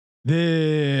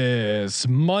This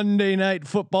Monday Night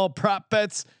Football prop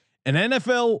bets and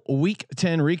NFL Week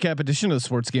 10 recap edition of the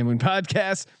Sports Gambling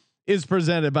Podcast is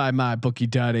presented by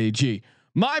MyBookie.ag.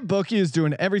 MyBookie is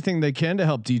doing everything they can to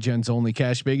help DGens only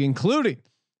cash big, including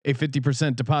a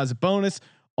 50% deposit bonus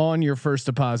on your first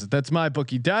deposit. That's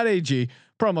MyBookie.ag,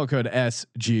 promo code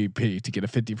SGP to get a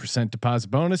 50% deposit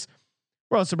bonus.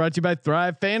 We're also brought to you by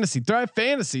Thrive Fantasy. Thrive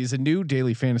Fantasy is a new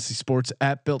daily fantasy sports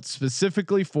app built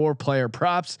specifically for player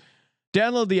props.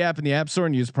 Download the app in the App Store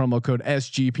and use promo code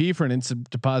SGP for an instant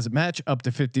deposit match up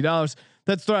to $50.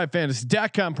 That's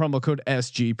thrivefantasy.com, promo code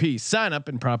SGP. Sign up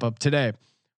and prop up today.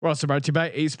 We're also brought to you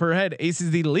by Ace Per Head. Ace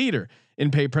is the leader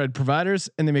in pay-per-head providers,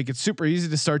 and they make it super easy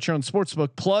to start your own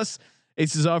sportsbook. Plus,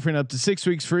 Ace is offering up to 6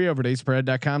 weeks free over at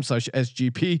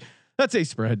aceperhead.com/SGP. That's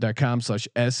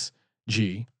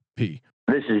aceperhead.com/SGP.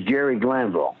 This is Jerry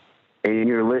Glanville, and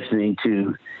you're listening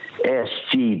to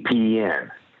SGPN.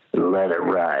 Let it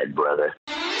ride, brother.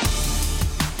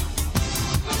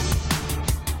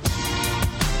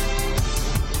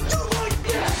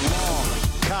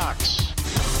 Cox.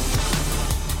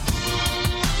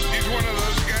 He's one of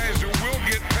those guys who will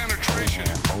get penetration.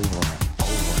 Over.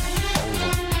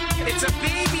 It's a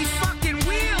baby fucking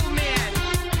wheel, man.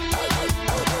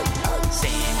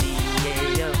 San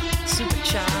Diego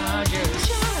Superchargers.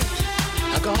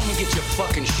 Now go home and get your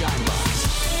fucking shine box.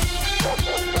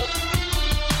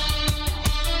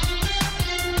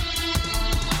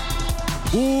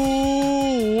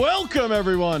 Ooh, welcome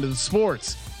everyone to the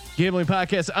Sports Gambling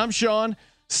Podcast. I'm Sean,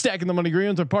 stacking the money green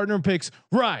with our partner in picks,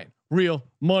 Ryan, Real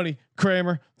Money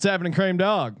Kramer. What's happening, Kramer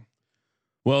Dog?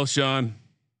 Well, Sean,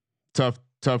 tough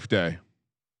day.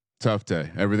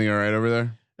 Everything all right over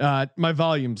there? My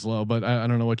volume's low, but I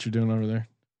don't know what you're doing over there.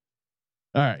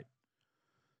 All right.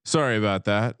 Sorry about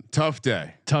that. Tough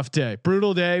day.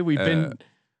 Brutal day. We've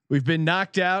been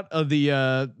knocked out of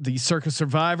the Circus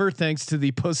Survivor thanks to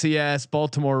the pussy ass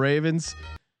Baltimore Ravens.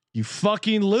 You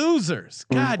fucking losers.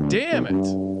 God damn it.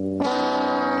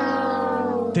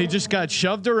 They just got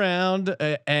shoved around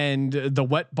and the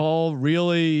wet ball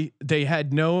really, they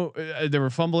had they were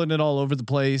fumbling it all over the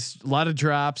place. A lot of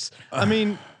drops. I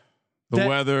mean, the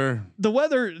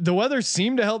weather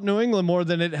seemed to help New England more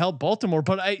than it helped Baltimore.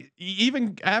 But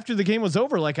even after the game was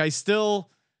over, like I still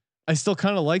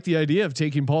kind of like the idea of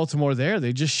taking Baltimore there.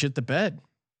 They just shit the bed.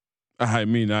 I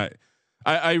mean, I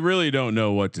really don't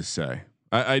know what to say.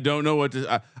 I don't know what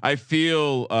to. I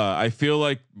feel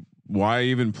like why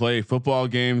even play football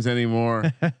games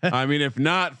anymore? I mean, if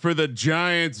not for the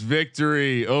Giants'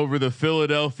 victory over the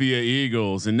Philadelphia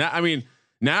Eagles, and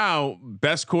now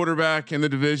best quarterback in the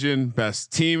division,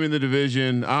 best team in the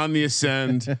division, on the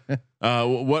ascend. What else is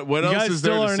there to say? You guys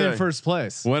still aren't in first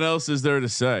place. What else is there to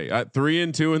say?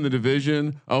 3-2 in the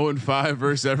division, 0-5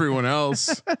 versus everyone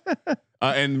else.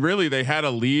 And really, they had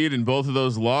a lead in both of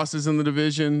those losses in the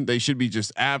division. They should be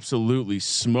just absolutely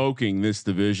smoking this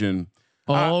division.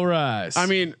 All right. I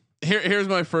mean, here's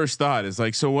my first thought: is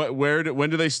like, so what? When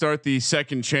do they start the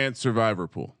second chance survivor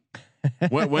pool?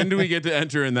 when do we get to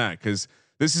enter in that? Because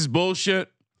this is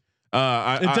bullshit.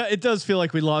 It does feel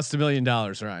like we lost $1 million,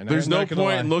 Ryan. There's no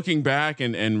point in looking back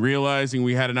and realizing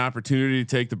we had an opportunity to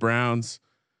take the Browns.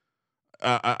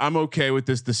 I'm okay with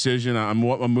this decision. I'm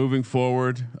moving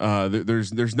forward.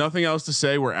 There's nothing else to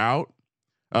say. We're out.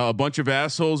 A bunch of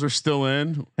assholes are still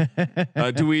in.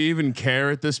 Do we even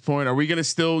care at this point? Are we going to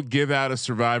still give out a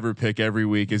survivor pick every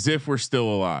week as if we're still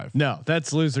alive? No,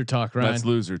 that's loser talk, Ryan. That's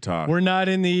loser talk. We're not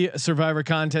in the survivor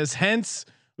contest. Hence,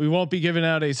 we won't be giving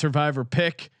out a survivor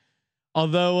pick.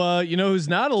 Although, you know who's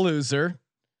not a loser?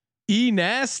 E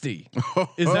Nasty.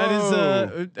 Is that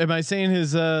his? Am I saying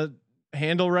his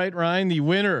handle right, Ryan? The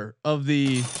winner of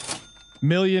the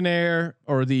millionaire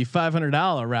or the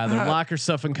 $500 rather locker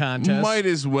stuffing contest might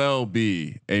as well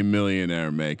be a millionaire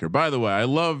maker. By the way, I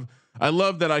love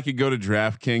that I could go to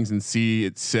DraftKings and see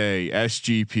it say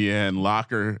SGPN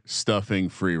locker stuffing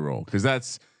free roll, because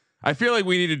I feel like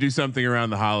we need to do something around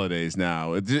the holidays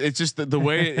now. It's just the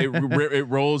way it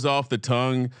rolls off the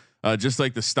tongue, just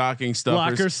like the stocking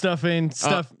stuffers. Locker stuffing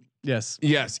stuff. Yes.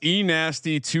 E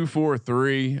Nasty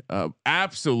 243.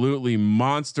 Absolutely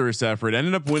monstrous effort.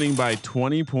 Ended up winning by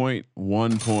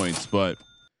 20.1 points, but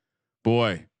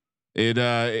boy,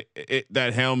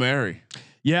 that Hail Mary.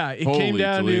 Yeah, it Holy came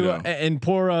down Toledo. to and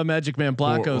poor Magic Man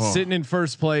Blanco sitting in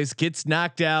first place, gets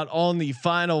knocked out on the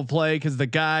final play because the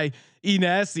guy E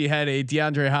Nasty had a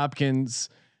DeAndre Hopkins,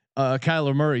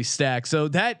 Kyler Murray stack. So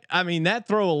that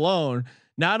throw alone.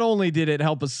 Not only did it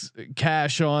help us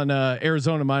cash on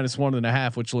Arizona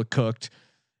 -1.5, which looked cooked,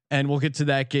 and we'll get to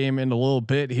that game in a little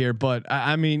bit here. But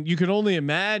I mean, you can only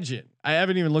imagine. I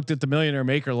haven't even looked at the millionaire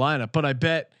maker lineup, but I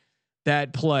bet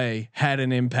that play had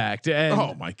an impact. And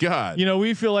oh my God, you know,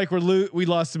 we feel like we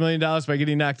lost $1 million by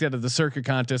getting knocked out of the circuit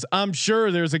contest. I'm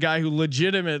sure there's a guy who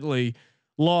legitimately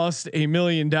lost $1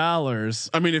 million.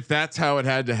 I mean, if that's how it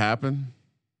had to happen.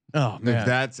 Oh man, if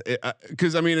that's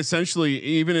because I mean, essentially,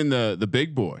 even in the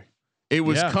big boy, it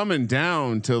was coming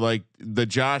down to like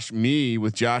the me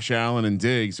with Josh Allen and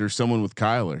Diggs, or someone with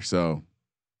Kyler. So,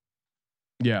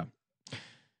 yeah,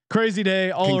 crazy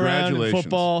day all around in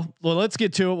football. Well, let's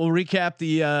get to it. We'll recap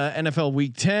the NFL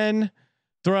Week 10.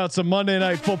 Throw out some Monday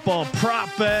Night Football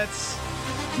prop bets.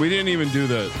 We didn't even do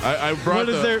the. I brought.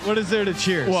 What is there to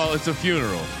cheers? Well, it's a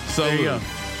funeral. So there you go.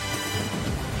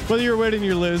 Whether you're winning,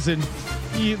 you're losing.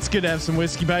 It's good to have some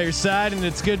whiskey by your side, and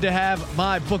it's good to have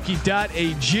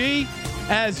mybookie.ag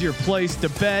as your place to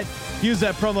bet. Use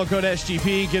that promo code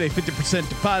SGP, get a 50%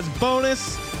 deposit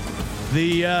bonus.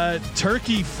 The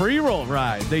turkey free roll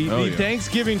ride, the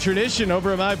Thanksgiving tradition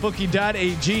over at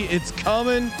mybookie.ag. It's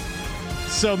coming,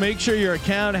 so make sure your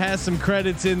account has some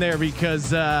credits in there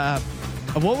because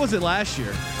what was it last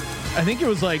year? I think it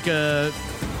was like a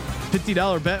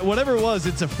 $50 bet, whatever it was.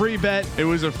 It's a free bet. It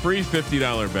was a free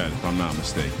 $50 bet, if I'm not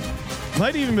mistaken.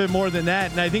 Might even been more than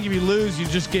that. And I think if you lose, you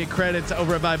just get credits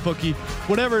over at MyBookie.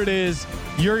 Whatever it is,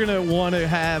 you're gonna want to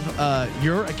have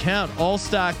your account all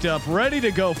stocked up, ready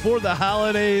to go for the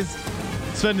holidays.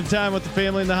 Spending time with the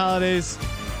family in the holidays.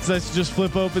 So let's just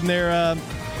flip open their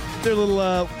little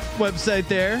website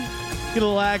there. Get a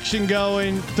little action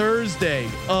going. Thursday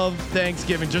of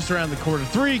Thanksgiving, just around the corner.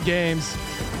 3 games.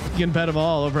 You can bet them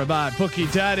all over at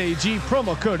mybookie.ag.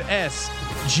 Promo code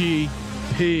SGP,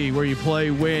 where you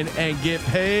play, win, and get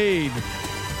paid.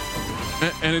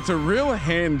 And it's a real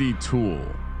handy tool.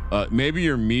 Maybe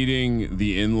you're meeting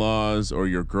the in-laws or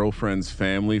your girlfriend's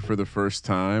family for the first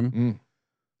time.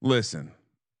 Listen,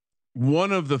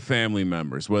 one of the family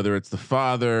members, whether it's the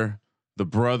father, the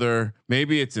brother,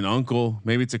 maybe it's an uncle,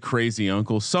 maybe it's a crazy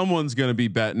uncle, someone's going to be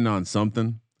betting on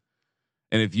something.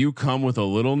 And if you come with a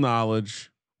little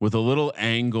knowledge, with a little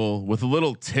angle, with a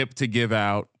little tip to give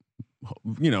out,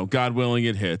 you know, God willing,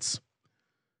 it hits.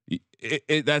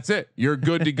 That's it. You're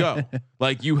good to go.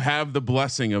 Like you have the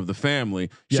blessing of the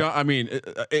family. Yeah. I mean,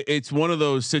 it's one of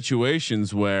those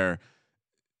situations where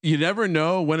you never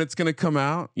know when it's going to come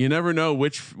out. You never know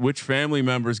which family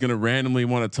member is going to randomly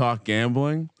want to talk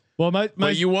gambling. Well,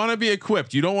 but you want to be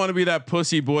equipped. You don't want to be that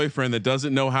pussy boyfriend that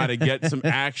doesn't know how to get some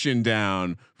action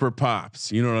down for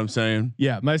pops. You know what I'm saying?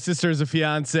 Yeah. My sister is a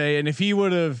fiance, and if he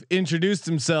would have introduced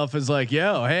himself as like,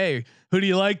 yo, hey, who do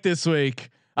you like this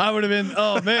week? I would have been,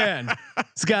 oh man,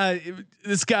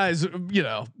 this guy's, you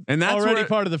know, and that's already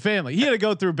part of the family. He had to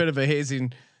go through a bit of a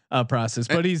hazing process,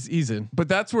 but he's in. But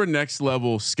that's where next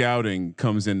level scouting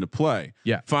comes into play.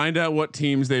 Yeah, find out what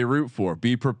teams they root for.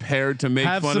 Be prepared to make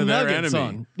fun of their enemy.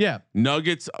 On. Yeah,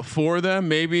 nuggets for them.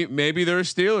 Maybe they're a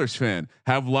Steelers fan.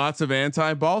 Have lots of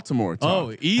anti-Baltimore talk.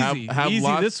 Oh, easy, have easy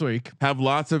lots, this week. Have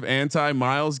lots of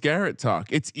anti-Myles Garrett talk.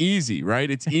 It's easy,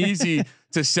 right? It's easy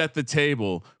to set the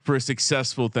table for a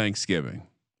successful Thanksgiving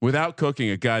without cooking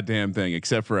a goddamn thing,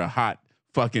 except for a hot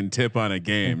fucking tip on a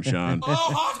game, Sean.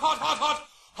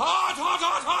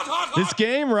 This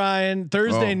game, Ryan,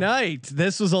 Thursday night.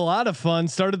 This was a lot of fun.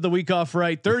 Started the week off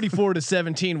right,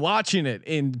 34-17. Watching it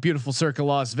in beautiful Circa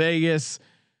Las Vegas.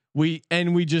 We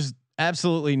just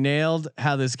absolutely nailed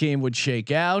how this game would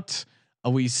shake out.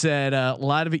 We said a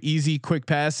lot of easy, quick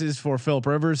passes for Phillip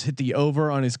Rivers. Hit the over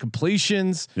on his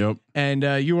completions. Yep. And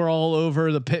you were all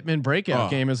over the Pittman breakout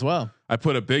game as well. I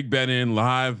put a big bet in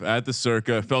live at the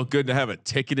Circa. Felt good to have a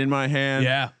ticket in my hand.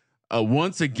 Yeah.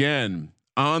 Once again,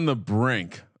 on the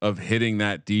brink of hitting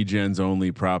that D-Gens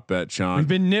only prop bet, Sean. We've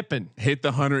been nipping. Hit the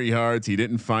 100 yards. He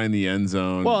didn't find the end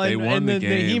zone. Well, they won the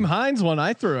game. Nyheim Hines one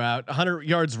I threw out 100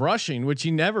 yards rushing, which he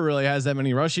never really has that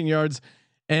many rushing yards,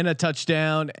 and a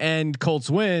touchdown, and Colts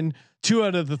win. 2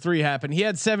 out of the 3 happened. He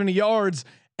had 70 yards,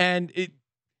 and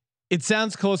it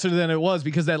sounds closer than it was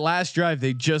because that last drive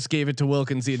they just gave it to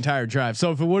Wilkins the entire drive.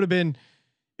 So if it would have been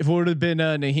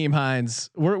Nyheim Hines,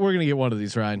 we're gonna get one of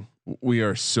these, Ryan. We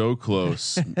are so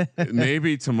close.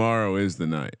 Maybe tomorrow is the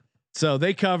night. So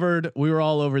they covered. We were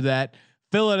all over that.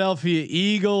 Philadelphia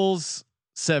Eagles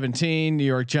 17, New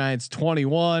York Giants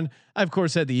 21. I of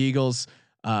course had the Eagles.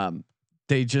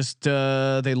 They just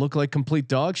they look like complete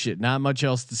dog shit. Not much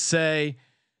else to say.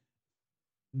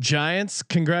 Giants,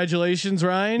 congratulations,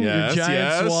 Ryan. Yes, your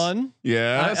Giants won.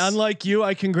 Yes. Unlike you,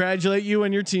 I congratulate you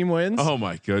when your team wins. Oh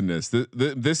my goodness.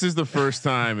 This is the first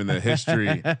time in the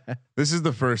history. This is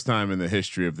the first time in the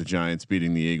history of the Giants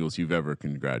beating the Eagles you've ever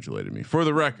congratulated me. For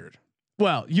the record.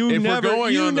 Well, you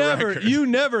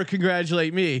never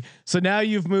congratulate me. So now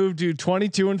you've moved to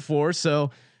 22-4.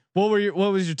 So What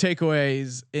was your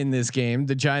takeaways in this game?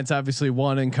 The Giants obviously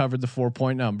won and covered the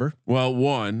 4-point number. Well,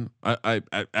 one, I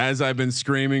as I've been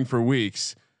screaming for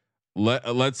weeks,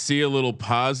 let's see a little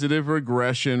positive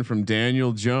regression from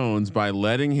Daniel Jones by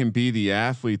letting him be the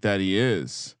athlete that he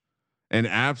is, and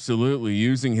absolutely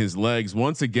using his legs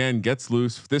once again. Gets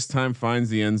loose this time, finds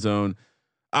the end zone.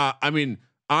 I mean,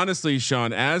 honestly,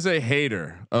 Sean, as a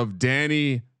hater of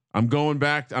Danny, I'm going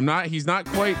back. He's not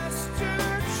quite.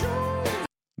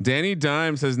 Danny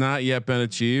Dimes has not yet been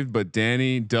achieved, but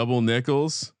Danny Double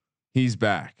Nickels, he's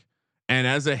back. And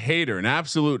as a hater, an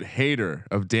absolute hater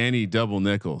of Danny Double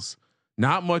Nickels,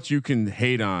 not much you can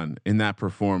hate on in that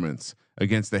performance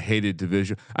against the hated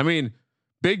division. I mean,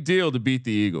 big deal to beat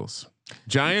the Eagles.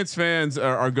 Giants fans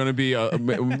are going to be a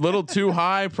little too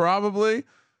high, probably,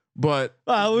 but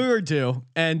we were due.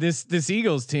 And this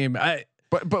Eagles team,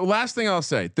 but last thing I'll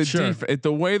say,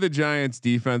 the way the Giants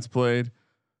defense played,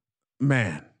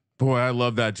 man. Boy, I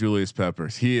love that Julius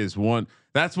Peppers. He is one.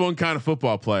 That's one kind of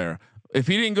football player. If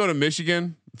he didn't go to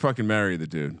Michigan, fucking marry the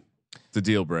dude. It's a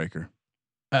deal breaker.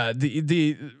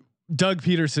 The Doug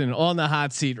Peterson on the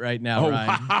hot seat right now. Oh,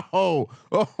 Ryan. wow.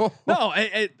 Oh. No,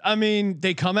 I mean,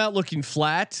 they come out looking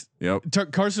flat.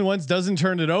 Yep. Carson Wentz doesn't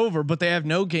turn it over, but they have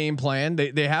no game plan.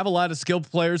 They have a lot of skilled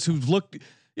players who've looked.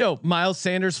 Miles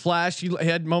Sanders flashed. He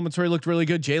had moments where he looked really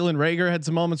good. Jalen Reagor had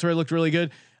some moments where he looked really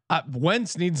good.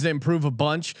 Wentz needs to improve a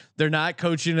bunch. They're not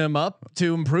coaching him up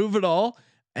to improve at all.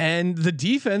 And the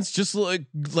defense just laid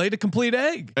a complete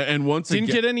egg. And once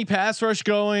didn't get any pass rush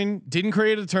going. Didn't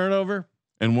create a turnover.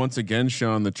 And once again,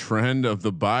 Sean, the trend of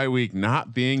the bye week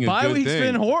not being a bye good week's thing.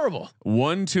 Been horrible.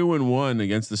 1-2-1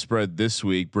 against the spread this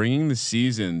week, bringing the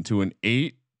season to an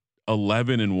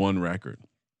 8-11-1 record.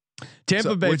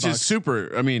 Tampa Bay, which Bucks. Is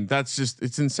super. I mean,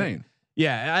 it's insane.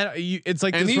 Yeah, it's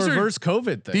like this reverse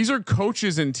COVID thing. These are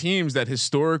coaches and teams that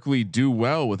historically do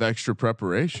well with extra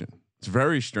preparation. It's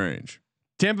very strange.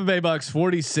 Tampa Bay Bucks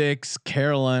 46,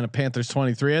 Carolina Panthers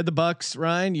 23. I had the Bucks,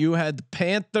 Ryan. You had the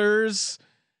Panthers.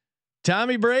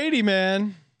 Tommy Brady,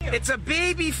 man. It's a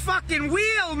baby fucking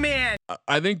wheel, man.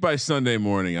 I think by Sunday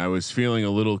morning I was feeling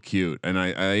a little cute, and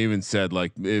I even said,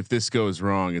 like, if this goes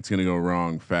wrong, it's going to go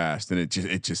wrong fast, and it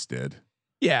just did.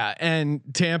 Yeah, and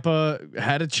Tampa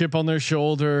had a chip on their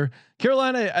shoulder.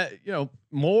 Carolina,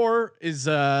 Moore is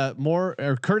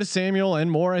or Curtis Samuel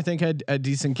and Moore, I think had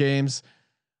decent games.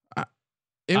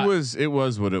 It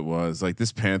was what it was. Like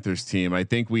this Panthers team, I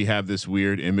think we have this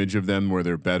weird image of them where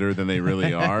they're better than they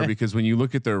really are, because when you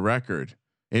look at their record,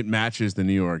 it matches the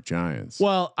New York Giants.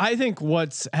 Well, I think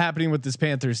what's happening with this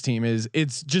Panthers team is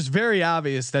it's just very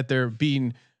obvious that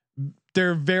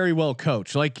they're very well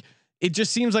coached. Like, it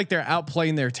just seems like they're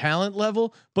outplaying their talent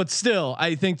level, but still,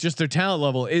 I think just their talent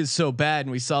level is so bad.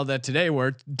 And we saw that today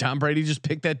where Tom Brady just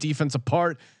picked that defense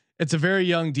apart. It's a very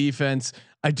young defense.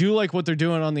 I do like what they're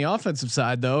doing on the offensive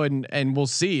side though. And we'll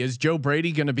see, is Joe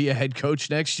Brady going to be a head coach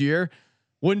next year?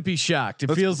 Wouldn't be shocked.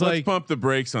 Let's pump the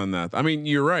brakes on that. I mean,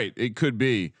 you're right. It could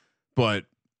be, but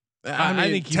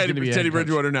I think he's Teddy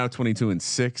Bridgewater now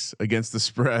 22-6 against the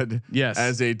spread. Yes,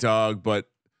 as a dog, but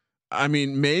I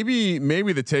mean, maybe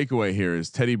the takeaway here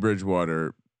is Teddy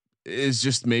Bridgewater is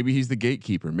just, maybe he's the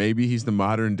gatekeeper. Maybe he's the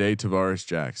modern day Tavares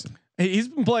Jackson. He's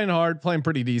been playing hard, playing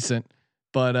pretty decent,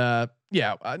 but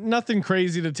nothing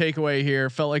crazy to take away here.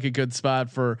 Felt like a good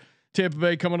spot for Tampa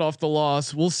Bay coming off the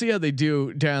loss. We'll see how they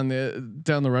do down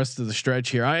the rest of the stretch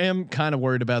here. I am kind of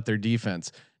worried about their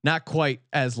defense. Not quite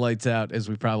as lights out as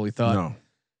we probably thought. No.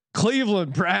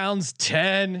 Cleveland Browns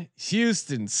 10,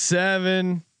 Houston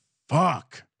 7.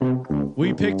 Fuck.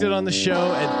 We picked it on the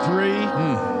show at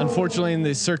 3. Unfortunately, in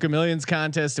the Circa Millions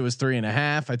contest, it was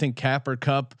 3.5. I think Capper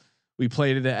Cup, we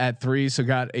played it at 3, so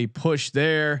got a push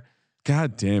there.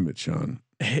 God damn it, Sean.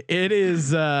 It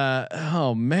is.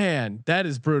 Oh man, that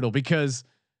is brutal, because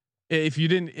if you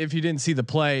didn't see the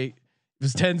play, it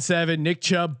was 10-7. Nick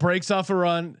Chubb breaks off a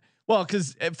run. Well,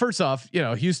 because first off,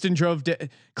 Houston drove.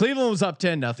 Cleveland was up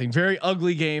 10-0. Very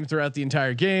ugly game throughout the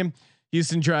entire game.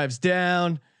 Houston drives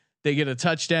down. They get a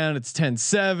touchdown. It's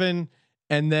 10-7,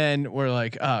 and then we're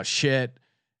like, oh shit.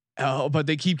 Oh, but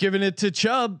they keep giving it to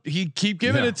Chubb. He keep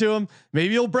giving it to him.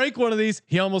 Maybe he'll break one of these.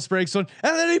 He almost breaks one,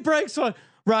 and then he breaks one.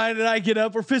 Ryan and I get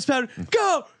up. We're fist pounding.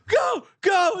 Go.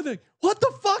 What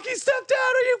the fuck? He stepped down.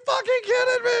 Are you fucking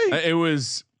kidding me? It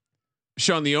was,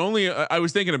 Sean. The only I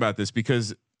was thinking about this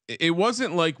because it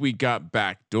wasn't like we got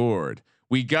backdoored.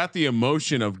 We got the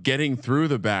emotion of getting through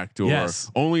the back door,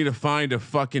 only to find a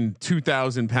fucking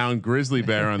 2,000-pound grizzly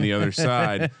bear on the other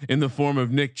side in the form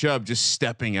of Nick Chubb just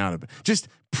stepping out of it, just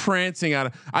prancing out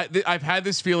of. I've had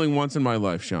this feeling once in my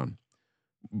life, Sean.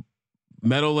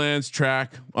 Meadowlands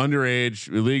track,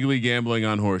 underage, illegally gambling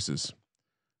on horses.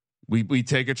 We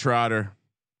take a trotter.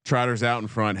 Trotter's out in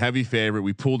front, heavy favorite.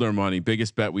 We pooled our money,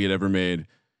 biggest bet we had ever made.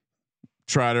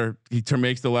 Trotter, he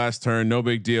makes the last turn, no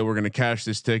big deal. We're gonna cash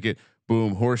this ticket.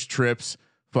 Boom, horse trips.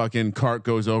 Fucking cart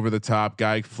goes over the top.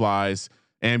 Guy flies.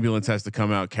 Ambulance has to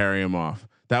come out, carry him off.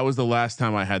 That was the last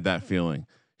time I had that feeling.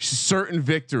 Certain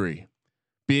victory,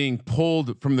 being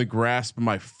pulled from the grasp of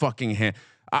my fucking hand.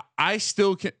 I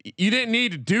still can. You didn't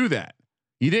need to do that.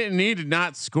 You didn't need to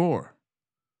not score.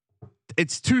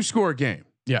 It's 2-score game.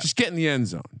 Yeah, just get in the end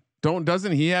zone.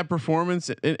 Doesn't he have performance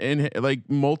in like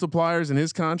multipliers in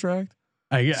his contract?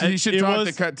 So you should talk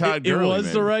to Todd Gurley. It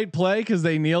was the right play because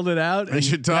they kneeled it out. They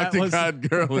should talk to Todd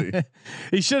Gurley.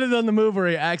 He should have done the move where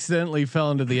he accidentally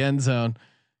fell into the end zone.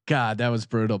 God, that was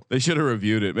brutal. They should have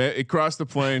reviewed it. It crossed the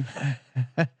plane.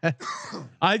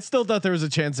 I still thought there was a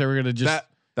chance they were going to just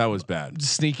that was bad.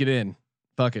 Just sneak it in.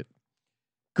 Fuck it.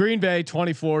 Green Bay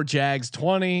 24, Jags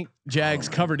 20. Jags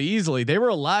covered easily. They were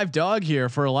a live dog here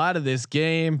for a lot of this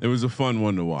game. It was a fun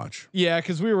one to watch. Yeah,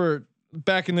 because we were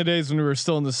back in the days when we were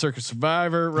still in the Circus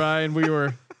Survivor, Ryan. We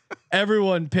were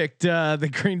everyone picked the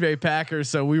Green Bay Packers,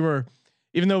 so we were,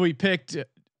 even though we picked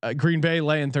Green Bay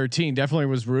laying 13, definitely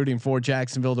was rooting for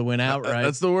Jacksonville to win outright.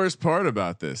 That's the worst part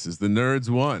about this is the nerds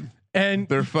won. And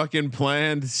their fucking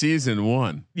planned season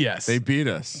won. Yes, they beat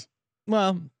us.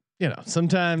 Well, you know,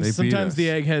 sometimes the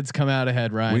eggheads come out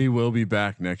ahead, Ryan. We will be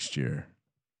back next year.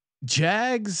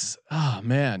 Jags, oh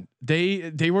man,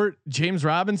 they were James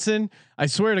Robinson. I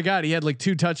swear to God, he had like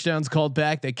 2 touchdowns called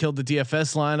back. They killed the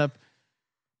DFS lineup.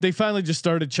 They finally just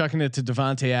started chucking it to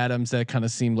Devontae Adams. That kind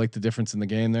of seemed like the difference in the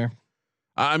game there.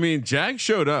 I mean, Jags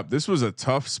showed up. This was a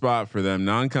tough spot for them.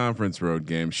 Non-conference road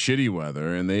game, shitty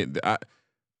weather, and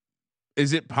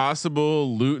is it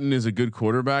possible Luton is a good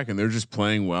quarterback and they're just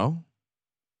playing well?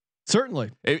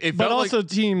 Certainly, it but also like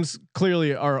teams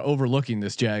clearly are overlooking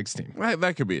this Jags team.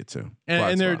 That could be it too.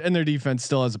 And their defense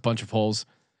still has a bunch of holes.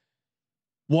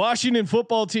 Washington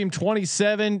football team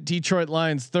 27, Detroit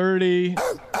Lions 30.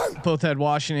 Both had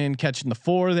Washington catching the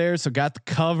 4 there, so got the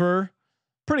cover.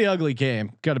 Pretty ugly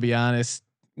game, got to be honest.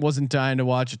 Wasn't dying to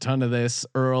watch a ton of this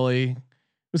early.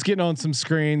 Was getting on some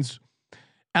screens.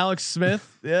 Alex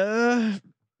Smith,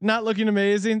 not looking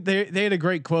amazing. They had a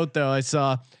great quote though I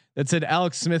saw that said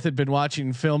Alex Smith had been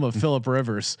watching film of Phillip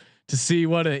Rivers to see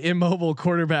what an immobile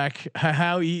quarterback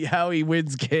how he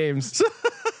wins games.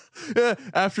 Yeah,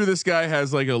 after this guy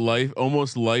has like a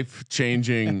almost life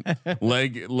changing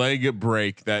leg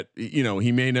break that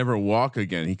he may never walk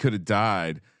again. He could have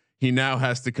died. He now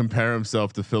has to compare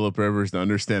himself to Phillip Rivers to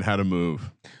understand how to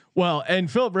move. Well, and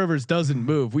Phillip Rivers doesn't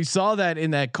move. We saw that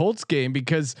in that Colts game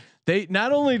because they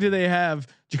not only do they have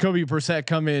Jacoby Brissett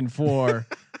come in for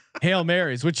Hail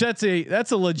Marys, which that's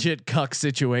a legit cuck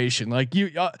situation. Like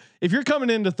if you're coming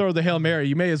in to throw the Hail Mary,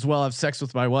 you may as well have sex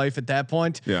with my wife at that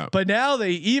point. Yeah. But now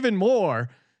they even more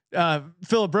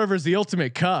Phillip Rivers, the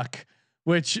ultimate cuck,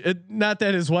 which not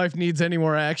that his wife needs any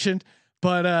more action,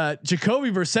 but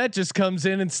Jacoby Brissett just comes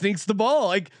in and sneaks the ball.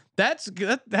 Like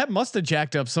that must have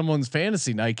jacked up someone's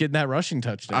fantasy night getting that rushing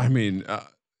touchdown. I mean,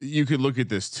 you could look at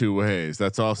this 2 ways.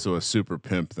 That's also a super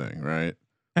pimp thing, right?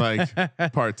 Like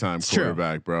part-time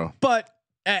quarterback, bro. But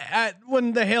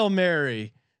when the Hail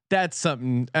Mary, that's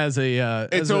something as a.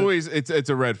 It's always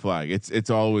a red flag. It's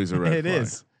always a red flag. It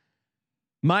is.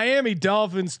 Miami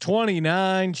Dolphins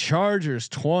 29, Chargers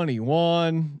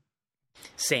 21.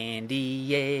 San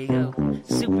Diego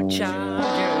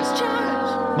Superchargers.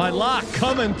 Chargers. My lock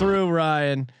coming through,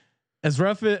 Ryan. As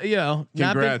rough,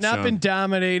 Congrats, not been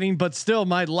dominating, but still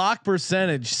my lock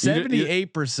percentage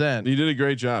 78%. You did a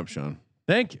great job, Sean.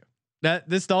 Thank you.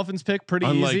 This Dolphins pick pretty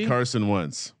Unlike easy. Carson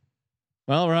Wentz.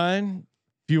 Well, Ryan,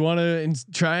 if you want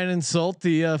to try and insult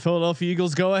the Philadelphia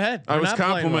Eagles, go ahead. I was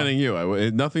complimenting you. It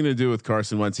had nothing to do with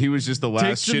Carson Wentz. He was just the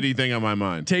last shitty thing on my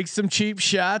mind. Take some cheap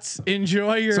shots.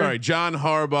 Enjoy your. Sorry, John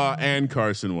Harbaugh and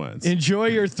Carson Wentz. Enjoy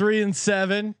your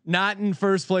 3-7. Not in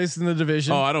first place in the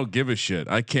division. Oh, I don't give a shit.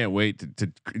 I can't wait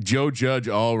to Joe Judge.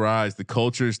 All rise. The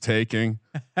culture's taking.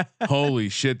 Holy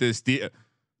shit!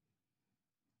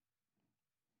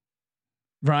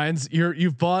 Ryan's,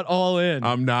 you've bought all in.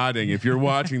 I'm nodding. If you're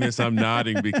watching this, I'm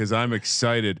nodding because I'm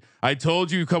excited. I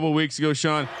told you a couple of weeks ago,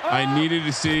 Sean, I needed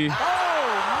to see.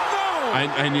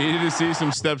 I needed to see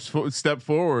some step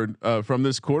forward from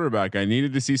this quarterback. I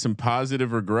needed to see some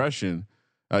positive regression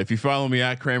If you follow me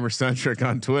at Kramer Centric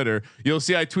on Twitter, you'll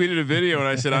see I tweeted a video and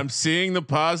I said, I'm seeing the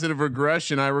positive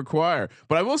regression I require.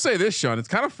 But I will say this, Sean, it's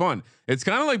kind of fun. It's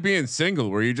kind of like being single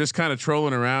where you're just kind of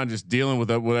trolling around, just dealing with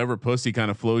whatever pussy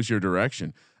kind of flows your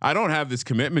direction. I don't have this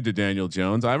commitment to Daniel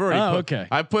Jones. I've already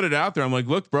I put it out there. I'm like,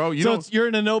 look, bro, you're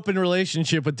in an open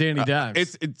relationship with Danny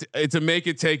Dimes. It's a make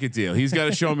it take it deal. He's got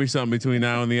to show me something between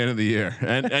now and the end of the year.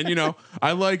 And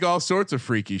I like all sorts of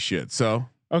freaky shit. So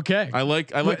okay, I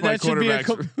like my that should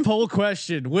quarterbacks. Be a poll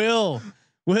question. Will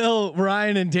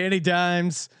Ryan and Danny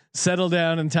Dimes settle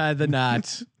down and tie the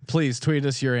knot? Please tweet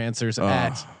us your answers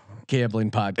at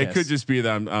Gambling Podcast. It could just be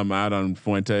that I'm out on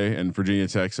Fuente and Virginia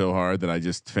Tech so hard that I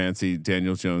just fancy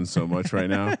Daniel Jones so much right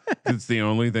now. It's the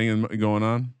only thing going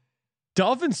on.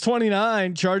 Dolphins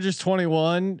 29, Chargers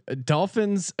 21.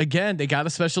 Dolphins again. They got a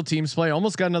special teams play.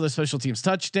 Almost got another special teams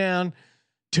touchdown.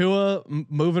 Tua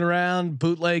moving around,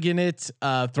 bootlegging it,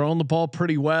 throwing the ball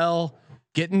pretty well,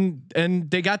 and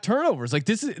they got turnovers. Like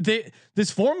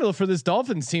this formula for this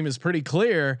Dolphins team is pretty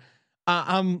clear.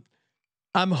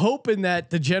 I'm hoping that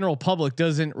the general public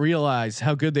doesn't realize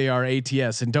how good they are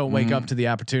ATS and don't wake up to the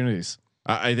opportunities.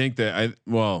 I think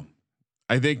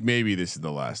maybe this is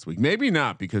the last week, maybe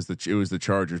not because it was the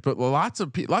Chargers, but lots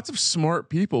of smart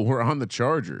people were on the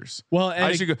Chargers. Well,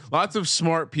 lots of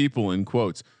smart people in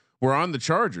quotes. We're on the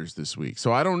Chargers this week.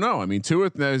 So I don't know. I mean, Tua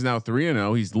is now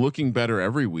 3-0. He's looking better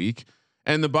every week.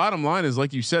 And the bottom line is,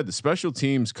 like you said, the special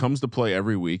teams comes to play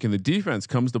every week and the defense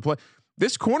comes to play.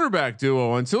 This cornerback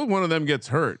duo, until one of them gets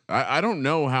hurt, I don't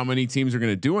know how many teams are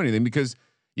going to do anything because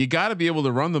you got to be able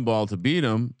to run the ball to beat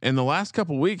them. And the last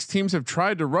couple of weeks, teams have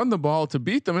tried to run the ball to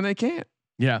beat them and they can't.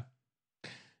 Yeah.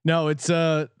 No, it's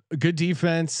a good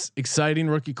defense, exciting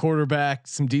rookie quarterback,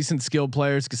 some decent skilled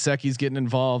players. Gesicki's getting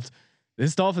involved.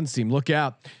 This Dolphins team, look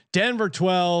out. Denver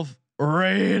 12,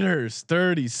 Raiders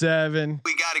 37.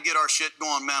 We got to get our shit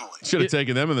going mentally. Should have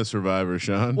taken them in the Survivor,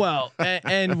 Sean. Well,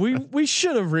 and we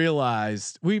should have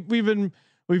realized we've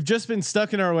just been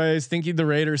stuck in our ways, thinking the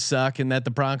Raiders suck and that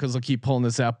the Broncos will keep pulling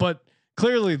this out. But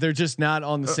clearly, they're just not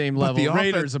on the same level. The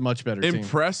Raiders are much better.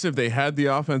 Impressive. Team. They had the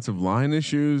offensive line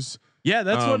issues. Yeah,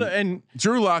 that's what. And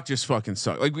Drew Lock just fucking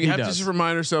sucks. Like we have to just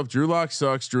remind ourselves: Drew Lock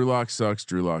sucks. Drew Lock sucks.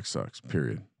 Drew Lock sucks.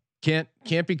 Period. Can't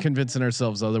be convincing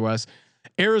ourselves otherwise.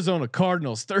 Arizona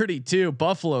Cardinals 32,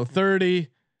 Buffalo 30.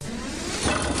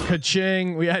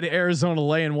 Ka-ching. We had Arizona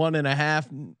laying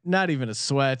 1.5. Not even a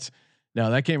sweat.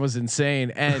 No, that game was insane.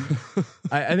 And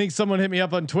I think someone hit me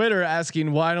up on Twitter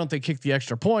asking why don't they kick the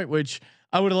extra point, which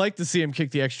I would have liked to see him kick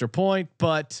the extra point,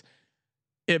 but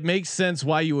it makes sense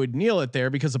why you would kneel it there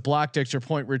because a blocked extra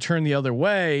point returned the other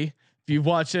way. If you've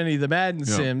watched any of the Madden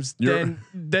sims, then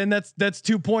that's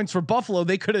 2 points for Buffalo.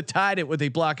 They could have tied it with a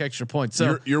block extra point.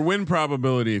 So your win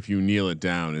probability if you kneel it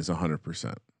down is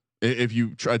 100%. If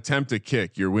you attempt a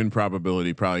kick, your win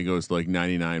probability probably goes to like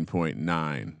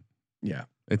 99.9. Yeah,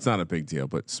 it's not a big deal,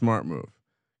 but smart move.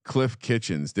 Cliff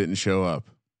Kitchens didn't show up.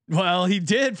 Well, he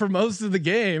did for most of the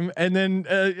game, and then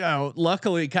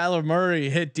luckily Kyler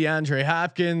Murray hit DeAndre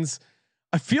Hopkins.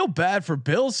 I feel bad for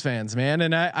Bills fans, man,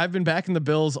 and I've been backing the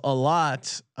Bills a lot.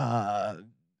 It's a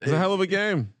hell of a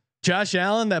game. Josh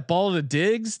Allen, that ball to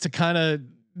Diggs to kind of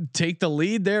take the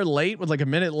lead there late with like a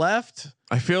minute left.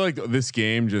 I feel like this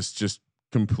game just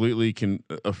completely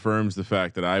affirms the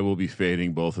fact that I will be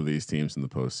fading both of these teams in the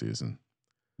postseason.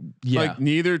 Yeah, like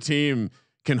neither team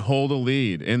can hold a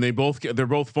lead, and they're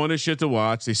both fun as shit to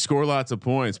watch. They score lots of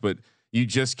points, but you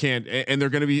just can't. And they're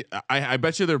going to be. I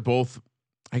bet you they're both.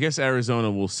 I guess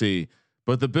Arizona will see,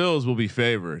 but the Bills will be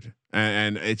favored,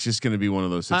 and it's just going to be one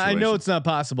of those situations. I know it's not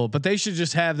possible, but they should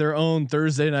just have their own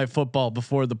Thursday night football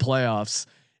before the playoffs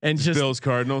and just Bills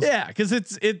Cardinals. Yeah, because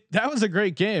that was a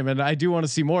great game, and I do want to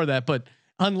see more of that. But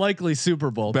unlikely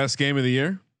Super Bowl, best game of the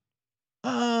year.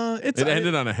 It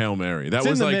ended on a Hail Mary. That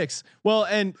was in the mix. Well,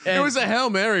 and it was a Hail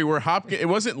Mary where Hopkins. It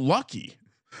wasn't lucky.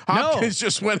 Hopkins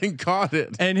just went and caught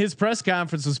it. And his press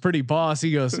conference was pretty boss.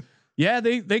 He goes. Yeah,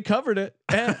 they covered it.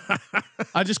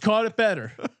 I just caught it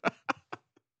better.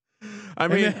 I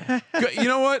mean, you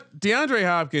know what? DeAndre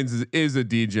Hopkins is a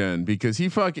degen because he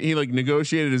like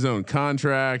negotiated his own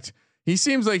contract. He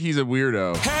seems like he's a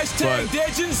weirdo.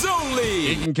 #Degens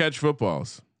only. He can catch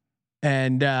footballs.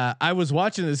 And I was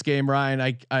watching this game,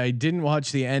 Ryan. I didn't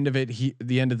watch the end of it.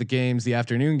 The end of the games, the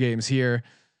afternoon games here.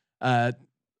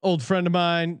 Old friend of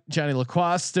mine, Johnny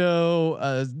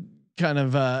LaQuasto, kind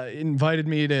of invited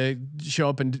me to show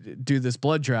up and do this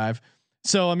blood drive.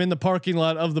 So I'm in the parking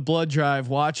lot of the blood drive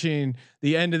watching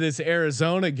the end of this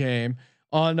Arizona game.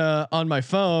 on my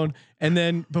phone, and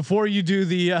then before you do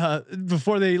the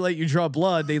before they let you draw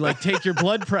blood, they like take your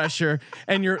blood pressure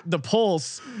and the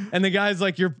pulse, and the guy's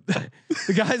like your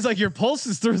pulse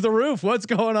is through the roof. What's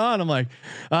going on? I'm like,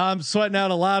 I'm sweating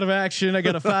out a lot of action. I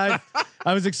got a 5.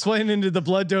 I was explaining to the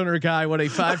blood donor guy what a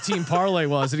 5-team parlay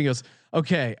was, and he goes,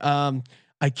 okay,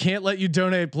 I can't let you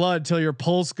donate blood till your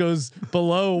pulse goes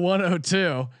below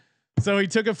 102. So he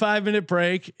took a 5-minute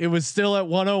break. It was still at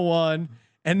 101.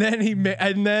 And then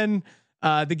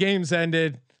the games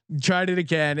ended, tried it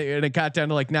again, and it got down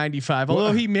to like 95.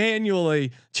 Although he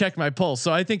manually checked my pulse.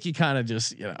 So I think he kind of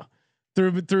just,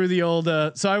 through the old,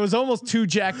 so I was almost too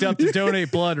jacked up to donate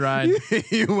blood, Ryan.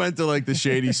 You went to like the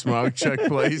shady smog check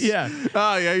place. Yeah.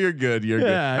 Oh yeah, you're good. You're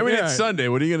good. I mean, it's Sunday.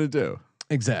 What are you going to do?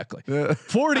 Exactly.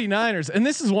 49ers. And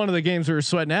this is one of the games we were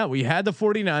sweating out. We had the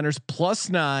 49ers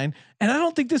 +9, and I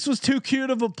don't think this was too cute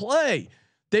of a play.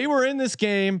 They were in this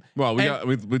game. Well, we got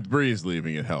with Breeze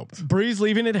leaving, it helped. Breeze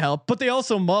leaving it helped, but they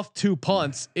also muffed 2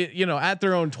 punts, at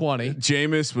their own 20.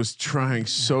 Jameis was trying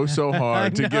so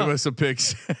hard to give us a pick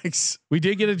 6. We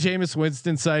did get a Jameis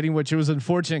Winston sighting, which was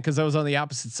unfortunate because I was on the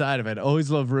opposite side of it. Always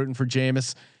love rooting for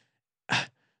Jameis.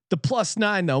 The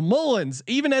 +9 though, Mullins,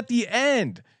 even at the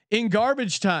end in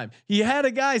garbage time, he had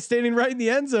a guy standing right in the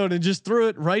end zone and just threw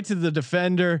it right to the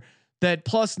defender. That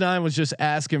 +9 was just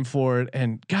asking for it,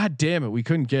 and God damn it, we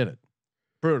couldn't get it.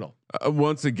 Brutal.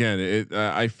 Once again,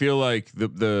 I feel like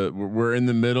we're in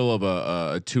the middle of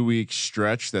a 2-week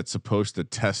stretch that's supposed to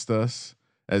test us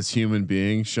as human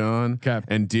beings, Sean,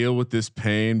 and deal with this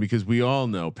pain, because we all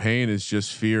know pain is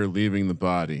just fear leaving the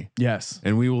body. Yes,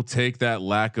 and we will take that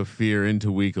lack of fear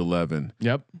into week 11.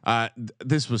 Yep.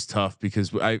 This was tough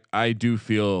because I do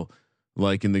feel.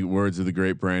 Like in the words of the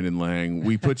great Brandon Lang,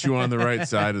 we put you on the right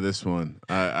side of this one.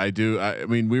 I do. I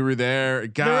mean, we were there.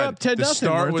 God, the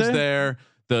start was there.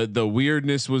 The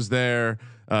weirdness was there.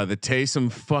 The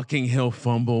Taysom fucking Hill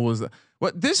fumble was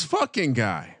what this fucking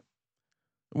guy.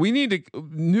 We need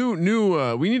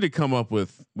to we need to come up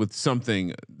with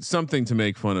something to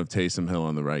make fun of Taysom Hill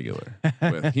on the regular.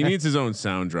 With. He needs his own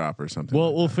sound drop or something.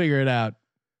 Well, we'll figure it out.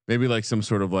 Maybe like some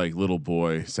sort of like little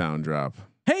boy sound drop.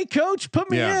 Hey coach, put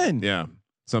me in. Yeah.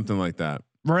 Something like that.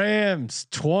 Rams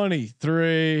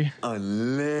 23.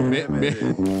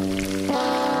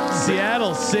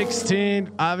 Seattle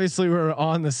 16. Obviously we're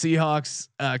on the Seahawks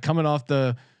coming off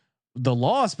the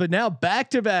loss, but now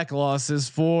back-to-back losses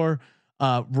for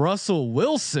Russell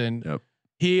Wilson. Yep.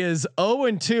 He is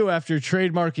 0-2 after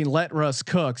trademarking "Let Russ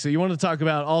Cook." So you want to talk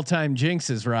about all-time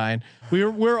jinxes, Ryan?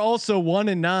 We're also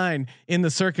 1-9 in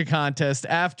the Circa contest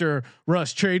after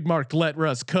Russ trademarked "Let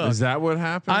Russ Cook." Is that what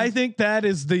happened? I think that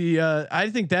is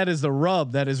the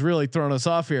rub that has really thrown us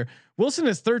off here. Wilson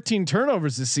has 13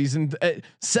 turnovers this season,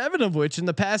 7 of which in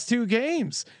the past 2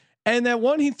 games, and that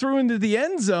one he threw into the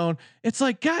end zone. It's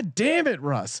like, God damn it,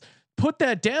 Russ, put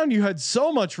that down. You had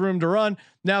so much room to run.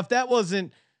 Now, if that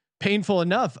wasn't painful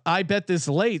enough, I bet this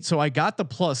late, so I got the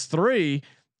 +3,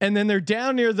 and then they're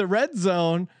down near the red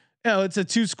zone. It's a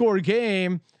 2-score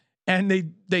game,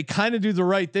 and they kind of do the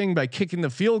right thing by kicking the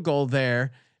field goal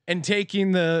there and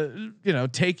taking the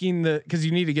because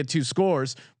you need to get 2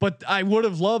 scores. But I would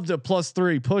have loved a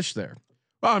 +3 push there.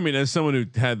 Well, I mean, as someone who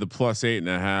had the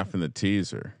 +8.5 in the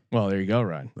teaser. Well, there you go,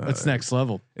 Ryan. That's next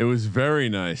level. It was very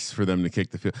nice for them to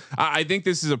kick the field. I think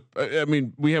this is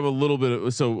we have a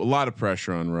lot of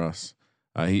pressure on Russ.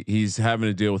 He's having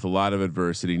to deal with a lot of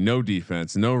adversity, no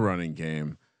defense, no running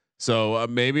game. So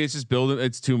maybe it's just building.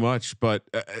 It's too much, but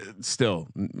still,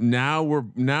 now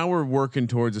we're working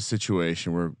towards a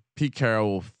situation where Pete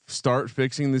Carroll will start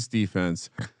fixing this defense,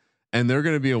 and they're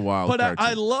going to be a wild card. But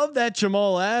I love that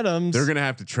Jamal Adams. They're going to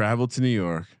have to travel to New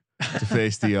York to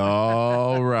face the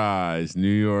all rise New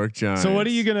York Giants. So what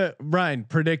are you gonna, Brian,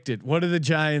 predicted? What are the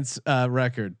Giants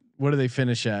record? What do they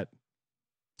finish at?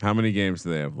 How many games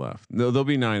do they have left? No, they'll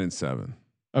be 9-7.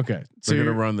 Okay. So they're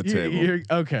gonna run the table.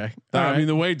 Okay. I mean,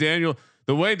 the way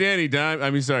Danny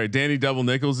Double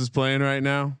Nichols is playing right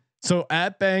now. So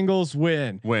at Bengals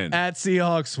win. At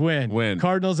Seahawks win.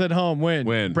 Cardinals at home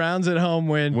win. Browns at home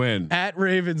win. At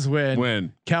Ravens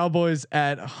win. Cowboys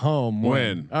at home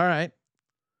win. All right.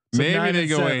 So maybe they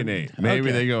go 8-8.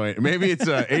 Maybe they go 8. Maybe it's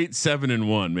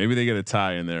 8-7-1. Maybe they get a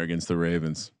tie in there against the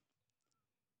Ravens.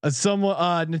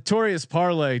 Notorious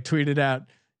Parlay tweeted out,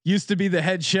 used to be the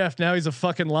head chef, now he's a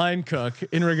fucking line cook,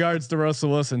 in regards to Russell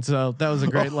Wilson. So that was a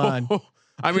great line.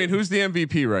 I mean, who's the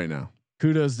MVP right now?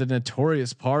 Kudos to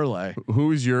Notorious Parlay.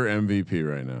 Who is your MVP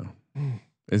right now?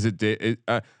 Is it?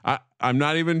 I'm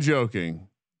not even joking.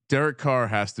 Derek Carr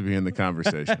has to be in the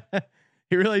conversation.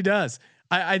 He really does.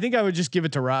 I think I would just give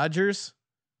it to Rodgers,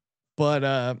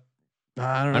 but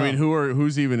I don't know. I mean,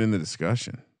 who's even in the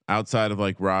discussion outside of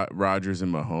like Rodgers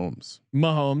and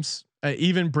Mahomes?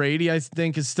 Even Brady, I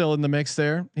think, is still in the mix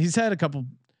there. He's had a couple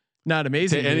not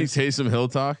amazing. Any Taysom Hill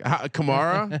talk?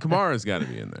 Kamara's got to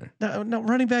be in there. No,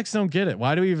 running backs don't get it.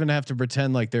 Why do we even have to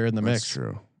pretend like they're in the mix? That's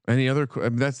true. Any other? I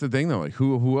mean, that's the thing though. Like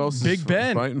who else? Big is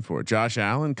Ben fighting for it? Josh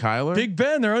Allen, Kyler. Big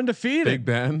Ben, they're undefeated. Big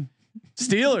Ben.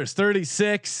 Steelers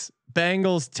 36,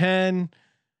 Bengals 10.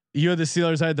 You had the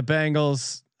Steelers. I had the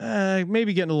Bengals.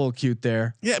 Maybe getting a little cute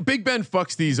there. Yeah, Big Ben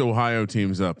fucks these Ohio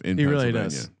teams up in Pennsylvania. Really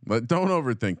does. But don't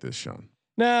overthink this, Sean.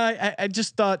 No, I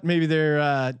just thought maybe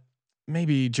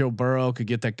maybe Joe Burrow could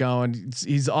get that going.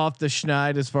 He's off the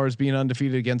schneid as far as being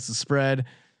undefeated against the spread.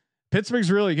 Pittsburgh's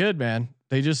really good, man.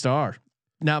 They just are.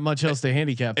 Not much else to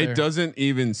handicap there. It doesn't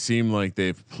even seem like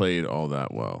they've played all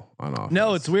that well on offense.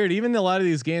 No, it's weird. Even a lot of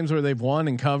these games where they've won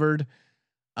and covered,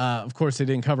 of course they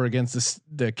didn't cover against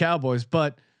the Cowboys,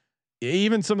 but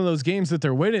even some of those games that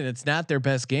they're winning, it's not their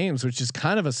best games, which is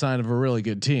kind of a sign of a really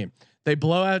good team. They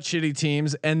blow out shitty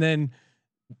teams and then,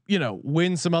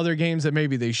 win some other games that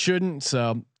maybe they shouldn't.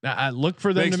 So I look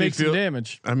for them to make some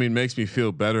damage. I mean, makes me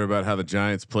feel better about how the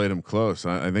Giants played them close.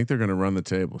 I think they're going to run the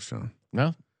table, Sean.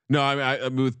 No, I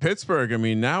mean, with Pittsburgh, I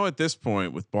mean, now at this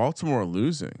point with Baltimore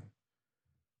losing,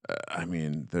 I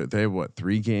mean, they what,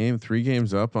 three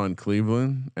games up on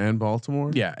Cleveland and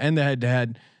Baltimore. Yeah. And they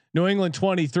had New England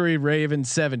 23, Ravens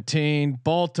 17,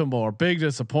 Baltimore, big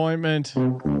disappointment.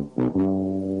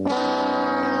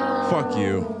 Fuck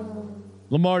you.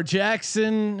 Lamar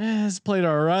Jackson has played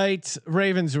all right.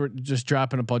 Ravens were just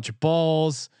dropping a bunch of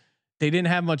balls. They didn't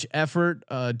have much effort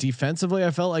defensively.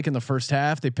 I felt like in the first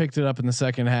half. They picked it up in the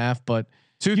second half, but